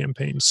advertising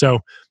campaigns.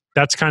 So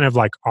that's kind of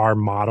like our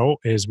model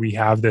is we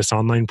have this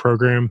online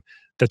program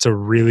that's a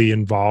really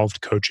involved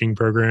coaching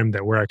program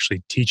that we're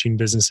actually teaching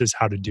businesses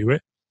how to do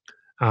it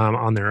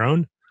on their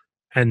own.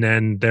 And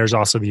then there's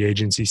also the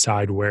agency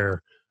side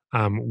where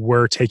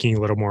we're taking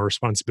a little more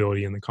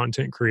responsibility in the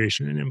content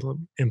creation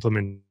and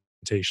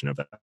implementation of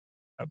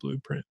that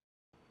blueprint.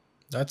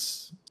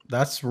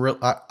 That's real.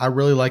 I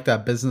really like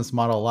that business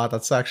model a lot.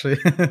 That's actually,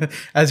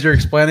 as you're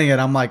explaining it,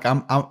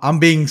 I'm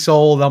being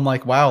sold. I'm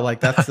like, wow,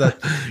 like that's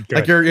that,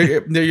 like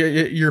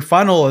Good. your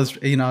funnel is,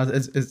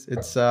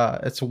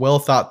 it's well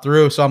thought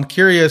through. So I'm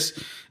curious.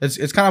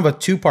 It's kind of a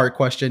two-part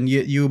question.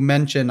 You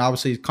mentioned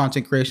obviously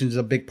content creation is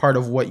a big part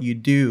of what you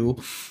do.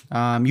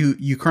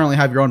 You currently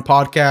have your own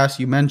podcast.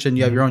 You mentioned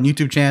you have your Mhm. own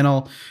YouTube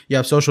channel. You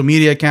have social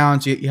media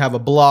accounts. You have a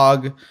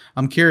blog.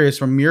 I'm curious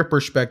from your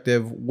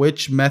perspective,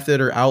 which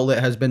method or outlet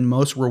has been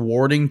most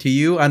rewarding to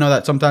you? I know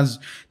that sometimes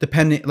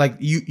depending, like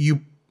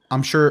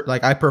I'm sure,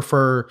 like I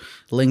prefer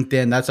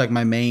LinkedIn. That's like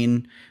my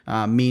main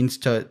means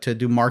to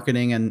do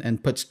marketing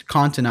and put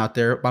content out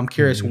there. But I'm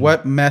curious, Mhm.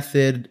 what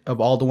method of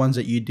all the ones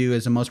that you do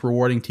is the most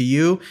rewarding to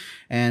you?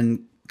 And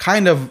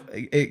kind of,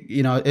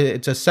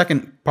 it's a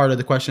second part of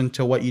the question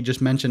to what you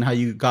just mentioned, how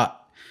you got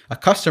a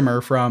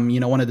customer from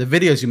one of the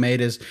videos you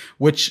made, is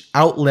which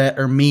outlet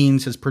or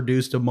means has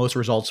produced the most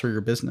results for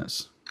your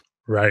business?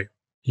 Right.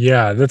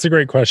 Yeah, that's a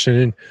great question.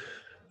 And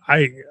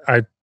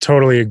I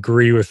totally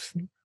agree with.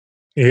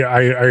 Yeah,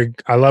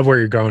 I love where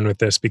you're going with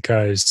this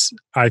because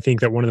I think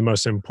that one of the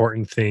most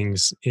important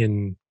things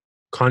in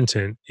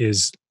content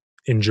is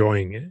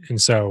enjoying it.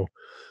 And so,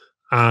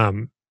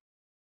 um,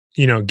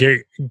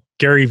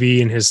 Gary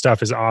V and his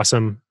stuff is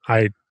awesome.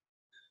 I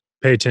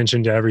pay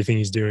attention to everything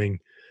he's doing.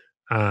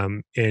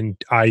 And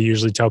I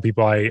usually tell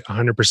people I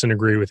 100%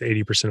 agree with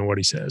 80% of what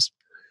he says.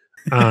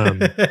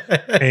 Um,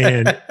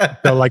 and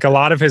so like a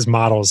lot of his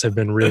models have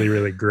been really,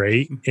 really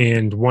great.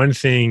 And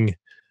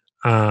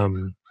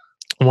um,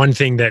 one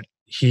thing that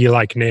he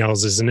like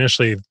nails is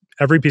initially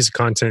every piece of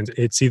content,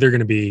 it's either going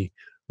to be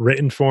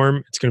written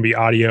form, it's going to be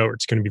audio, or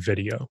it's going to be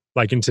video.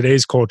 Like in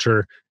today's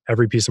culture,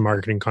 every piece of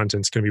marketing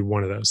content is going to be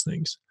one of those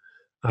things.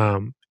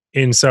 Um,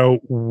 and so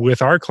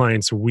with our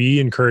clients, we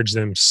encourage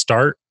them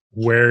start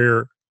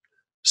with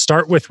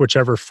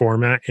whichever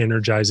format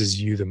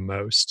energizes you the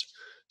most.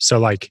 So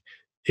like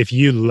if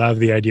you love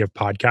the idea of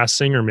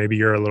podcasting, or maybe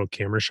you're a little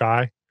camera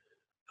shy,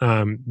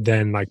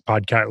 then like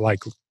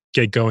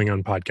get going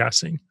on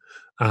podcasting.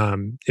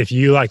 If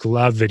you like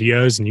love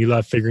videos and you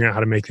love figuring out how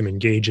to make them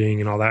engaging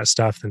and all that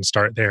stuff, then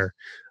start there.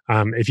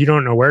 If you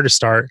don't know where to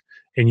start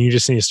and you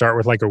just need to start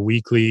with like a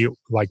weekly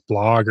like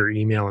blog or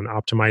email and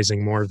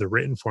optimizing more of the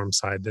written form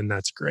side, then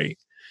that's great.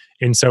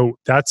 And so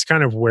that's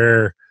kind of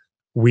where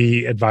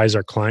we advise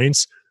our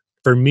clients.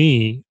 For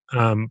me,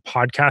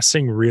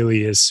 podcasting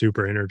really is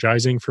super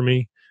energizing for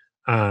me.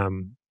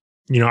 Um,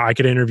 I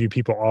could interview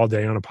people all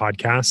day on a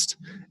podcast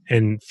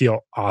and feel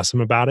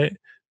awesome about it.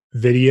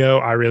 Video,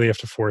 I really have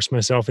to force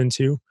myself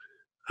into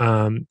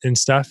and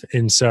stuff.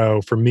 And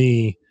so for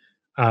me,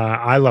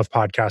 I love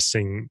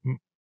podcasting,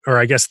 or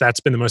I guess that's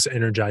been the most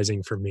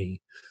energizing for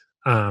me.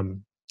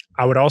 Um,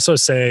 I would also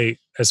say,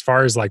 as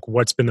far as like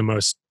what's been the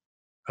most,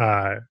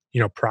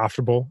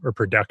 profitable or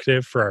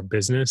productive for our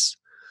business,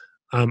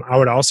 I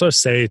would also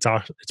say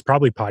it's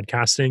probably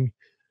podcasting.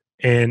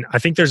 And I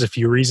think there's a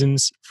few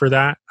reasons for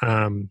that.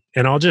 And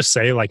I'll just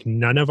say, like,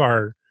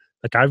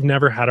 I've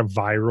never had a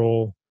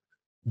viral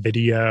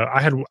video.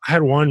 I had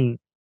one,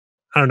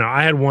 I don't know,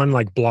 I had one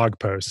like blog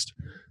post,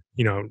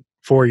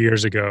 4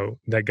 years ago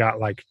that got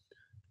like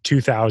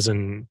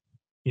 2,000,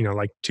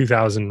 like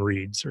 2,000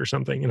 reads or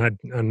something. And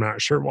I'm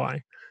not sure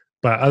why.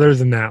 But other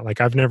than that, like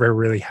I've never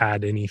really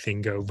had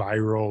anything go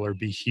viral or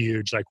be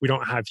huge. Like we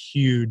don't have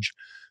huge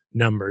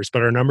numbers,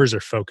 but our numbers are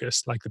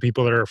focused. Like the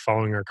people that are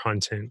following our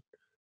content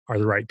are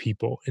the right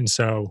people. And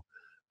so,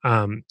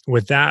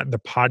 with that, the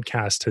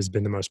podcast has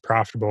been the most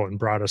profitable and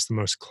brought us the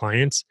most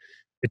clients.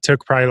 It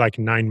took probably like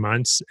 9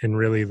 months. And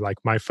really, like,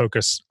 my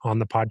focus on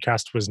the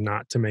podcast was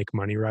not to make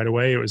money right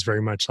away. It was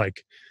very much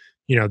like,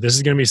 this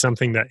is going to be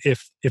something that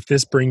if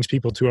this brings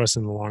people to us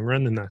in the long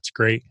run, then that's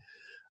great.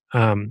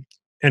 Um,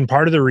 and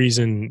part of the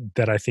reason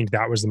that I think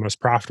that was the most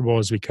profitable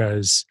is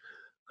because,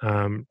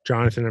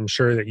 Jonathan, I'm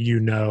sure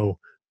that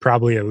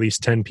probably at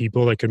least 10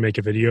 people that could make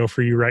a video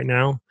for you right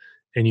now.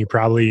 And you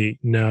probably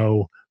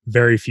know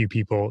very few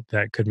people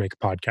that could make a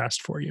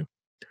podcast for you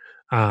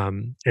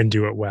and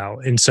do it well.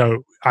 And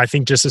so I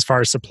think just as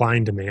far as supply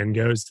and demand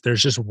goes,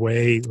 there's just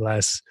way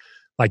less,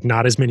 like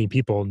not as many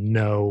people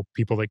know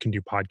people that can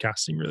do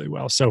podcasting really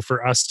well. So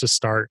for us to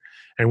start,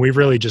 and we've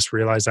really just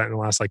realized that in the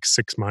last like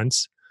 6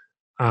 months,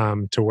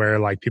 to where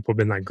like people have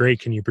been like, great,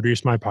 can you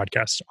produce my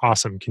podcast?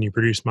 Awesome. Can you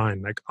produce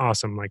mine? Like,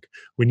 awesome. Like,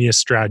 we need a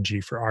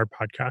strategy for our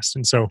podcast.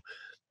 And so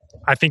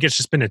I think it's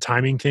just been a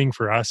timing thing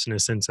for us in a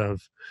sense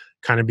of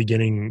kind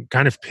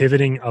of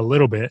pivoting a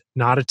little bit,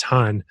 not a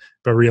ton,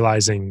 but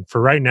realizing for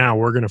right now,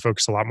 we're going to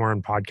focus a lot more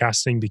on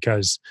podcasting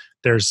because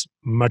there's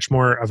much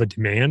more of a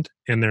demand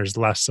and there's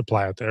less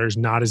supply out there. There's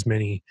not as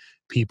many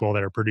people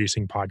that are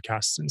producing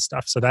podcasts and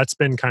stuff. So that's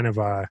been kind of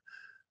a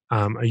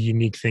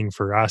unique thing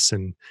for us.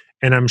 And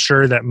I'm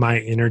sure that my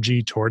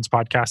energy towards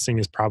podcasting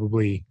has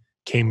probably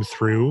came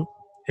through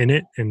in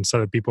it. And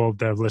so the people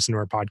that have listened to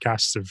our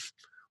podcasts have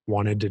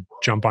wanted to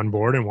jump on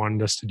board and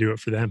wanted us to do it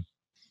for them.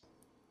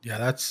 Yeah,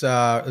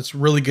 that's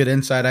really good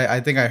insight. I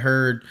think I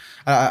heard.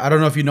 I don't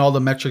know if you know all the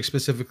metrics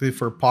specifically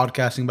for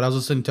podcasting, but I was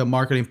listening to a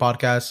marketing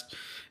podcast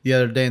the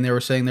other day, and they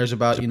were saying there's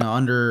about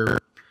under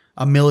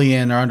a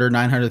million or under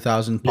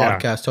 900,000 Yeah.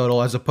 podcasts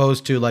total, as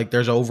opposed to like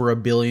there's over a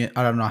billion.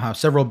 I don't know how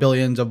several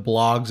billions of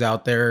blogs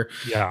out there,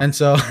 Yeah. and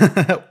so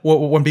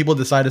when people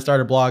decide to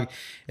start a blog,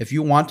 if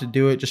you want to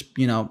do it, just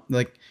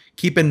like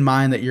keep in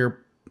mind that you're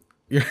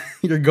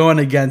going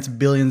against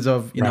billions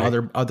of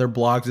Right. other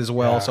blogs as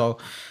well. Yeah. So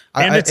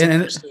And I it's and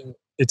interesting.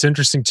 It's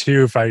interesting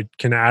too, if I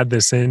can add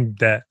this in,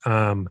 that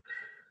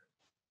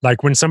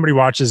like when somebody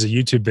watches a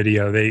YouTube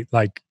video, they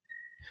like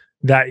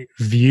that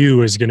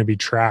view is going to be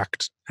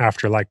tracked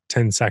after like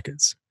 10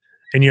 seconds.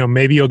 And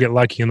maybe you'll get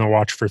lucky and they'll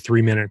watch for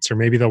 3 minutes, or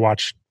maybe they'll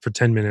watch for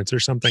 10 minutes or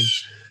something.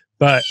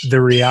 But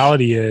the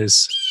reality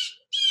is,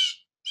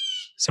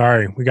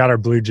 sorry, we got our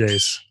Blue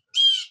Jays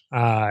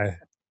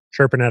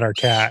chirping at our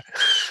cat.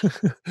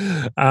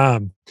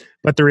 um,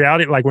 but the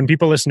reality, like when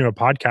people listen to a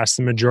podcast,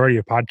 the majority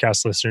of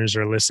podcast listeners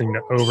are listening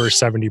to over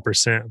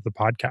 70% of the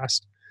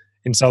podcast.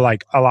 And so,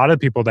 like, a lot of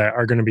people that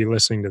are going to be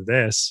listening to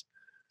this,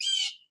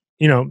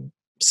 you know,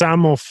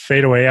 some will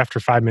fade away after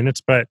 5 minutes,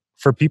 but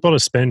for people to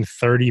spend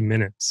 30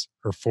 minutes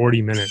or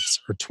 40 minutes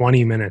or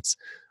 20 minutes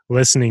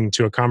listening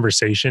to a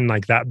conversation,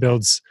 like that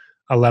builds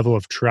a level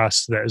of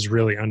trust that is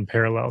really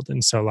unparalleled.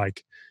 And so,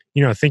 like,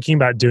 thinking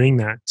about doing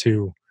that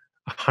to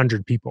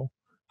 100 people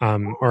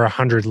or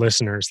 100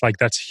 listeners, like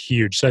that's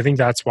huge. So I think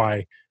that's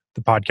why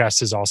the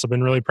podcast has also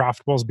been really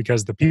profitable, is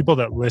because the people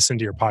that listen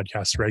to your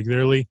podcast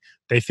regularly,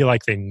 they feel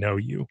like they know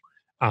you.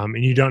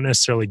 And you don't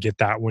necessarily get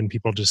that when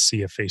people just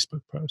see a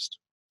Facebook post.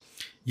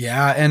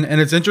 Yeah, and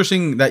it's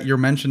interesting that you're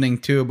mentioning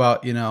too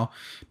about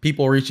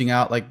people reaching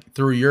out like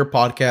through your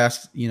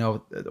podcast.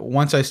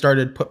 Once I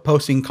started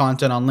posting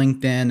content on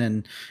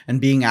LinkedIn and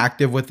being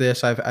active with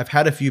this, I've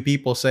had a few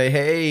people say,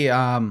 hey,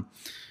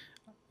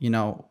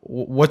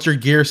 what's your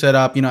gear set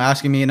up?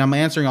 Asking me, and I'm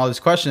answering all these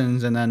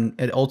questions, and then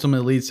it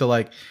ultimately leads to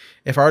like,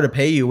 if I were to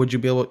pay you, would you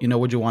be able,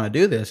 would you want to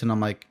do this? And I'm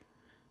like,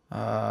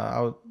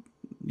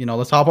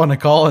 let's hop on a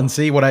call and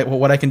see what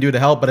I can do to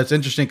help. But it's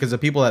interesting because the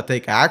people that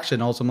take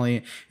action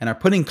ultimately and are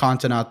putting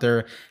content out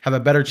there have a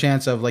better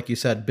chance of, like you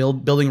said,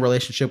 building a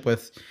relationship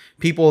with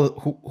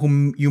people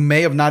whom you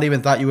may have not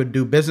even thought you would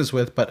do business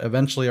with, but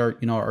eventually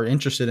are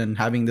interested in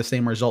having the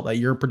same result that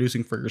you're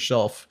producing for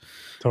yourself,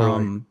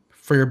 Totally.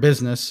 for your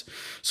business.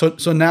 So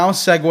now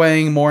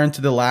segueing more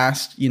into the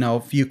last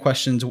few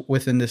questions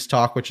within this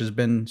talk, which has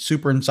been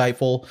super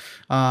insightful.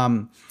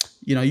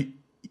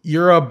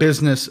 You're a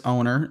business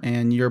owner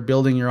and you're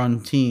building your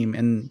own team.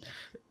 And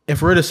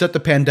if we're to set the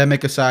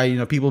pandemic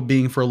aside, people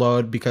being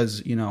furloughed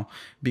because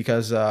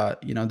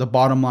the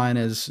bottom line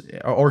is,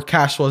 or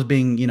cash flow is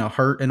being,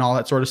 hurt and all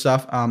that sort of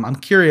stuff. I'm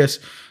curious,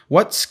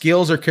 what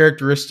skills or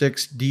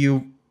characteristics do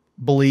you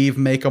believe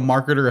make a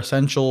marketer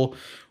essential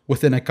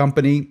within a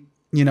company?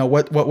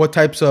 What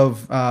types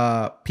of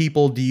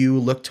people do you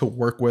look to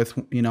work with,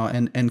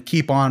 and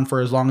keep on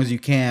for as long as you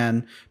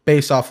can,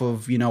 based off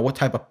of what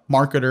type of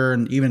marketer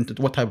and even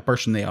what type of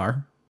person they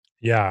are?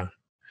 Yeah.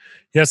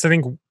 Yes, I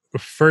think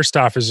first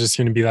off is just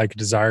going to be like a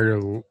desire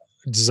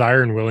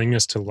and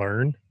willingness to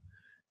learn.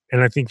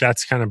 And I think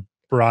that's kind of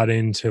brought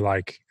into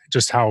like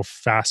just how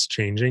fast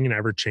changing and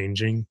ever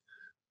changing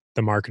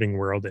the marketing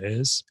world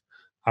is.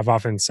 I've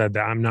often said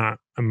that I'm not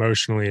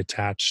emotionally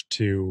attached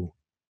to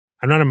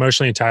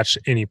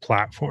any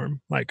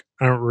platform. Like,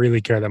 I don't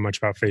really care that much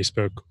about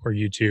Facebook or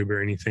YouTube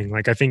or anything.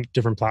 Like, I think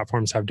different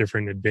platforms have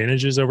different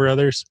advantages over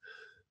others.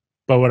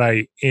 But what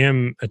I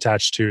am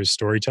attached to is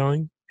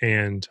storytelling.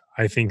 And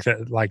I think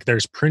that like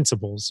there's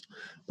principles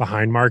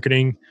behind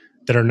marketing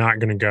that are not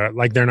going to go,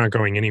 like, they're not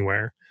going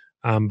anywhere.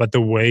 But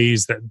the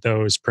ways that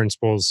those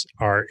principles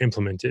are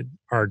implemented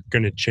are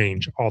going to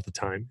change all the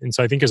time. And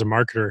so I think as a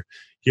marketer,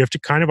 you have to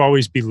kind of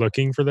always be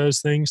looking for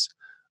those things,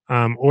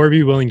 or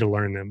be willing to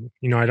learn them.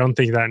 I don't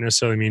think that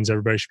necessarily means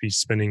everybody should be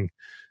spending,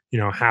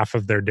 half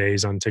of their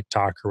days on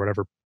TikTok or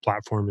whatever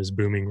platform is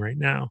booming right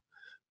now.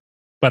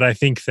 But I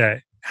think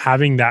that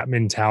having that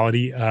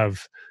mentality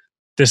of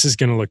this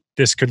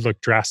could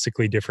look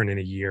drastically different in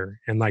a year.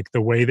 And like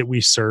the way that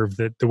we serve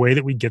that, the way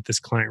that we get this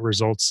client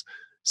results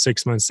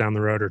 6 months down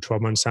the road or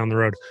 12 months down the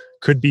road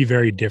could be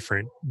very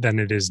different than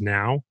it is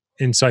now.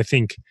 And so I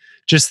think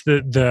just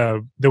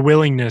the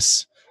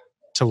willingness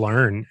to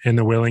learn and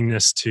the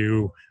willingness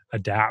to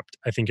adapt,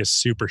 I think is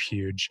super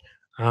huge.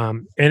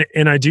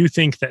 And I do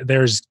think that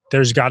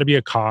there's got to be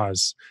a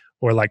cause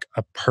or like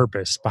a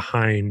purpose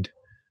behind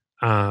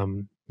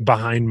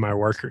my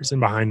workers and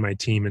behind my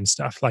team and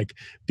stuff, like,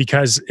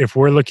 because if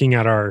we're looking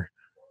at our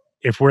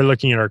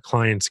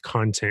clients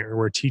content, or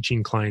we're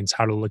teaching clients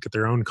how to look at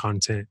their own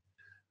content,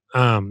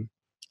 um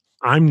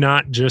I'm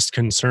not just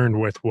concerned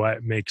with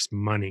what makes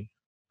money.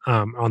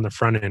 on the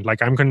front end.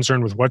 Like I'm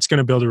concerned with what's going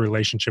to build a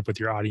relationship with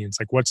your audience,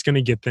 like what's going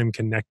to get them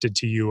connected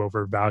to you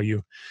over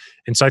value.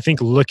 And so I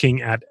think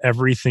looking at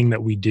everything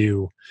that we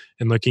do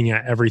and looking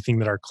at everything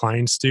that our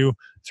clients do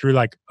through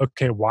like,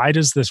 okay, why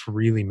does this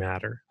really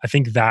matter? I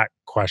think that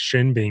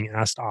question being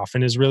asked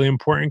often is really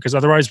important, because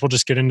otherwise we'll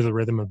just get into the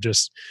rhythm of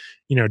just,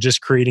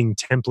 just creating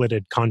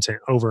templated content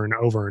over and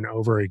over and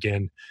over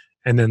again,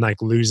 and then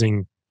like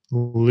losing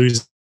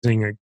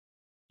a,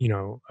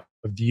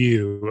 a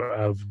view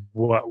of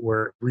what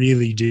we're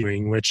really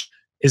doing, which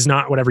is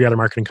not what every other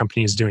marketing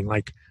company is doing.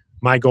 Like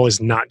my goal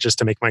is not just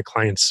to make my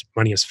clients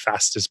money as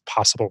fast as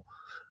possible.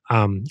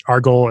 Our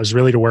goal is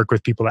really to work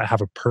with people that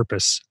have a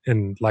purpose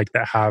and like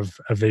that have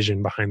a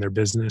vision behind their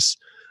business,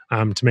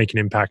 to make an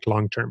impact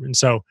long term. And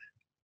so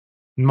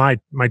my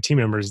team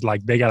members,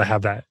 like they got to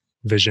have that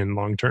vision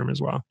long term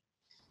as well.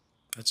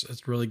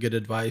 That's really good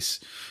advice.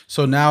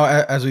 So now,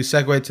 as we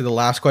segue to the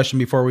last question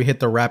before we hit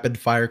the rapid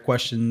fire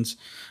questions,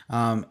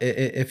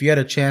 if you had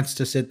a chance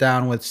to sit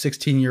down with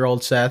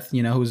 16-year-old Seth,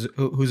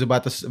 who's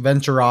about to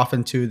venture off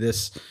into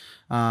this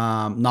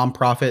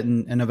nonprofit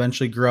and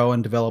eventually grow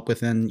and develop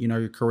within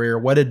your career,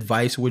 what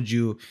advice would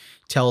you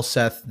tell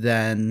Seth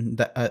then,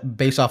 that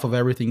based off of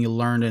everything you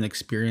learned and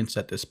experienced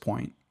at this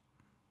point?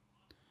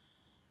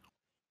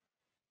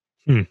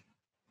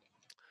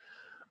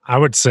 I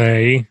would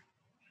say,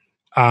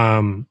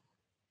 um,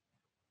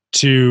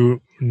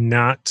 to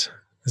not,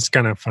 it's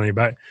kind of funny,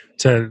 but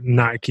to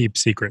not keep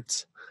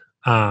secrets.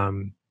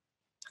 Um,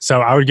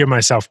 so I would give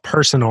myself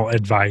personal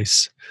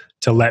advice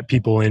to let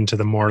people into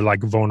the more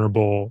like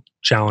vulnerable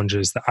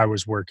challenges that I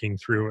was working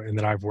through and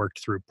that I've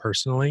worked through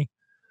personally.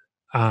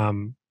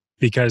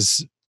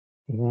 Because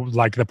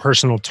like the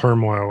personal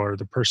turmoil or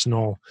the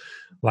personal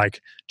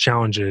like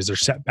challenges or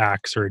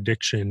setbacks or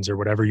addictions or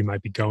whatever you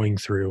might be going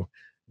through,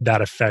 that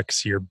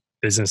affects your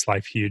business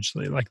life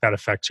hugely. Like that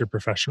affects your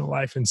professional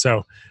life. And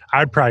so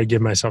I'd probably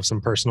give myself some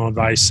personal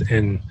advice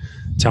and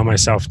tell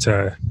myself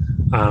to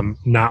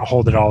not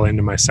hold it all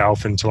into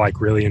myself, and to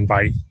like really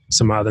invite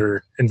some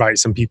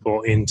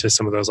people into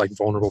some of those like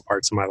vulnerable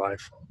parts of my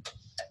life.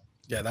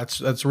 Yeah,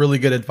 that's really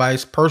good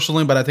advice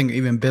personally, but I think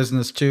even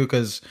business too,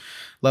 because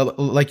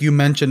like you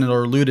mentioned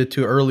or alluded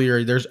to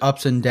earlier, there's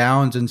ups and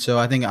downs, and so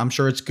I'm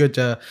sure it's good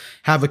to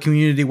have a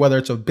community, whether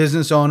it's of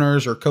business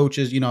owners or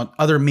coaches,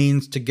 other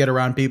means to get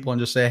around people and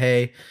just say,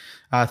 hey,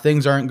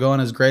 things aren't going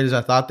as great as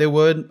I thought they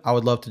would. I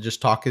would love to just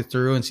talk it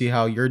through and see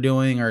how you're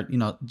doing, or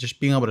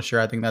just being able to share.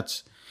 I think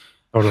that's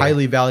Totally.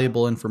 highly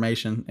valuable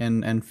information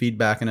and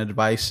feedback and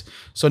advice.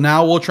 So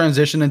now we'll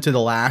transition into the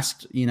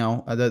last,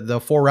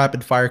 the four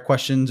rapid fire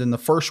questions. And the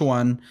first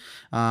one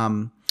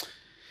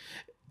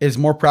is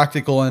more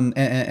practical.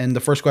 And the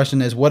first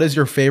question is, what is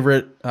your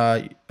favorite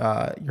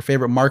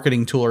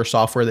marketing tool or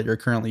software that you're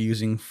currently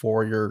using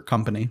for your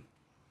company?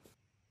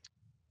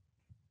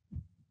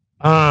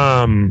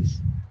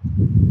 It's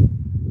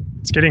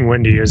getting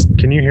windy.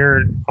 Can you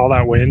hear all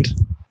that wind?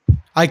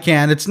 I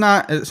can. It's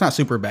not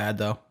super bad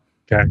though.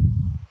 Okay.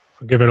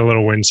 I'll give it a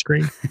little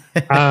windscreen.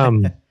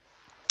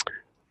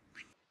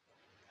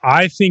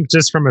 I think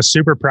just from a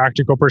super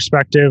practical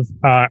perspective,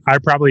 I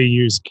probably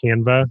use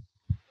Canva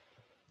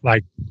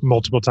like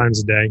multiple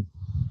times a day.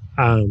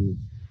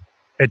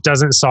 It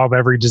doesn't solve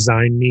every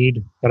design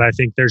need, but I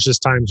think there's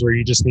just times where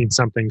you just need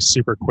something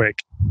super quick.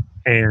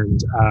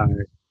 And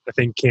I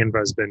think Canva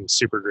has been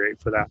super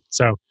great for that.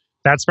 So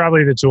that's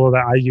probably the tool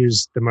that I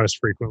use the most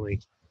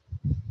frequently.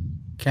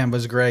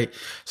 Canva's great.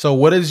 So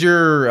what is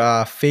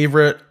your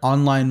favorite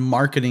online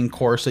marketing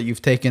course that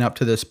you've taken up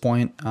to this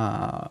point?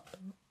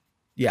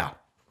 Yeah.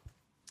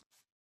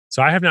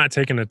 So I have not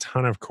taken a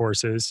ton of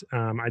courses.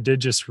 I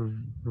did just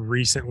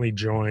recently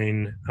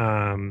join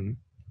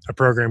a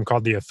program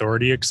called the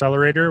Authority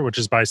Accelerator, which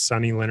is by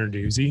Sunny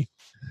Lenarduzzi.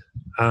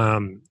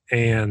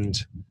 And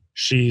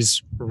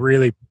she's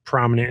really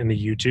prominent in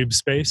the YouTube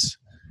space.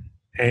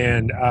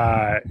 And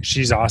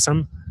she's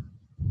awesome.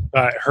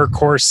 But her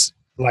course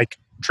like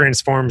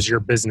transforms your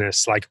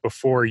business like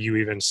before you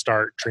even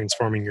start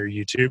transforming your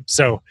YouTube.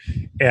 So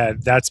yeah,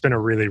 that's been a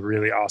really,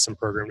 really awesome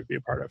program to be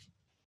a part of.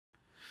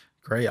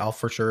 Great. I'll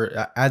for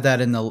sure add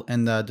that in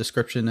the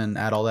description and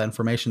add all that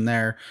information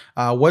there.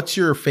 What's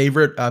your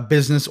favorite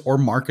business or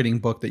marketing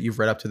book that you've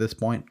read up to this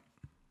point?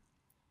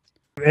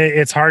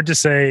 It's hard to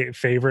say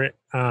favorite.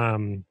 I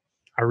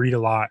read a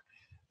lot.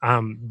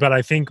 But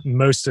I think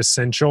most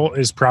essential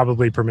is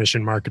probably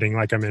Permission Marketing,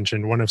 like I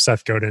mentioned, one of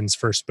Seth Godin's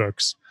first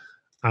books.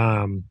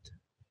 I'll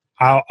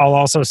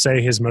also say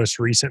his most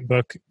recent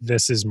book,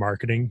 This Is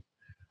Marketing,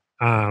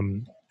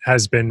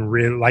 has been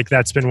really like,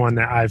 that's been one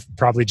that I've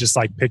probably just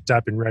like picked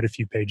up and read a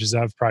few pages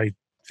of probably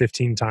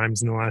 15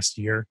 times in the last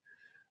year,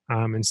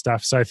 and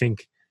stuff. So I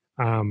think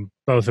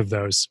both of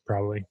those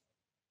probably.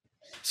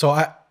 So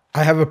I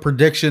have a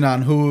prediction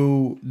on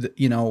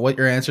what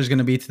your answer is going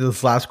to be to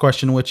this last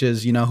question, which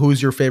is,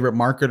 who's your favorite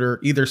marketer,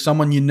 either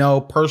someone you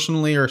know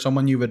personally or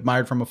someone you've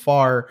admired from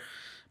afar.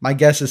 My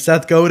guess is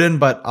Seth Godin,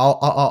 but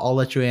I'll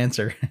let you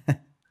answer.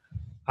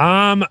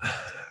 I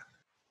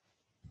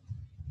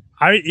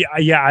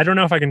don't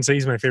know if I can say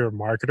he's my favorite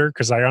marketer,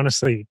 because I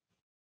honestly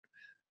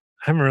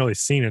haven't really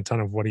seen a ton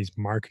of what he's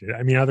marketed.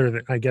 I mean, other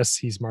than I guess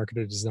he's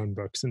marketed his own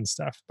books and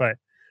stuff, but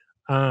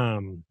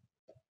um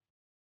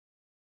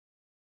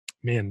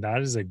man,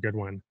 that is a good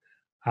one.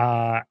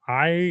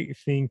 I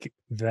think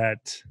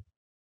that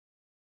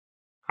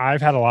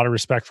I've had a lot of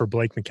respect for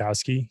Blake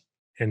Mikowski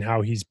and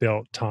how he's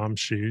built Tom's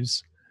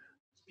shoes.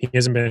 He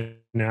hasn't been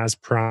as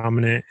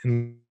prominent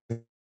in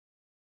the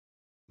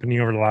company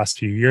over the last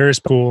few years.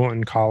 School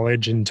and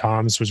college and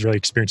Tom's was really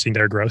experiencing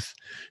their growth,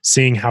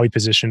 seeing how he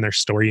positioned their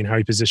story and how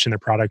he positioned their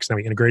products and how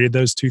he integrated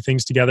those two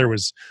things together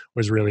was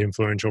really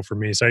influential for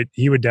me. So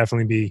he would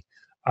definitely be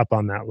up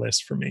on that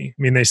list for me.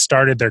 I mean, they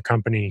started their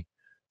company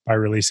by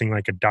releasing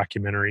like a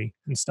documentary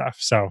and stuff.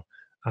 So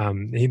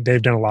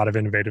they've done a lot of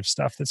innovative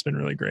stuff that's been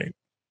really great.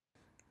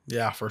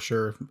 Yeah, for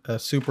sure.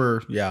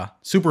 Super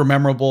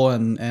memorable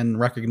and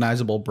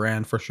recognizable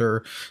brand for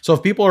sure. So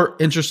if people are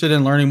interested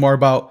in learning more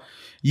about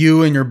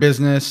you and your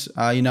business,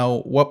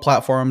 what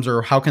platforms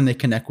or how can they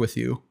connect with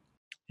you?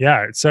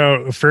 Yeah.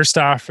 So first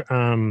off,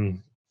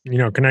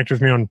 connect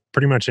with me on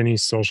pretty much any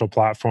social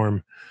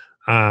platform.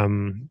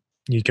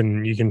 You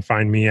can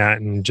find me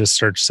at and just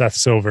search Seth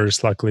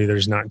Silvers. Luckily,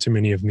 there's not too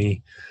many of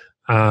me.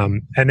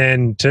 And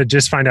then to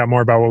just find out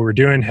more about what we're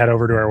doing, head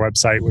over to our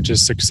website, which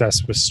is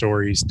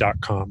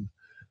successwithstories.com.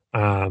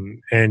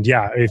 And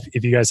yeah,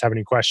 if you guys have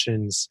any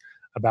questions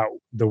about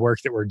the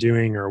work that we're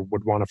doing or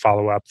would want to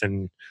follow up,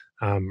 then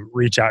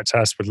reach out to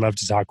us. Would love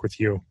to talk with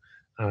you.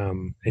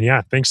 And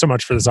yeah, thanks so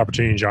much for this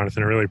opportunity,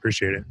 Jonathan. I really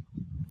appreciate it.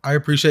 I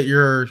appreciate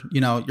your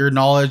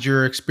knowledge,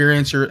 your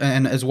experience,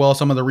 and as well as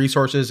some of the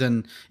resources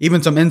and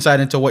even some insight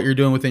into what you're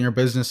doing within your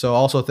business. So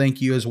also thank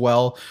you as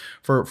well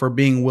for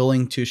being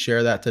willing to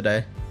share that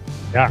today.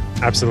 Yeah,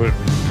 absolutely.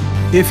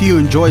 If you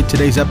enjoyed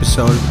today's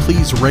episode,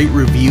 please rate,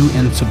 review,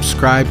 and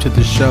subscribe to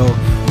the show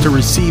to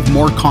receive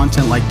more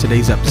content like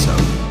today's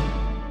episode.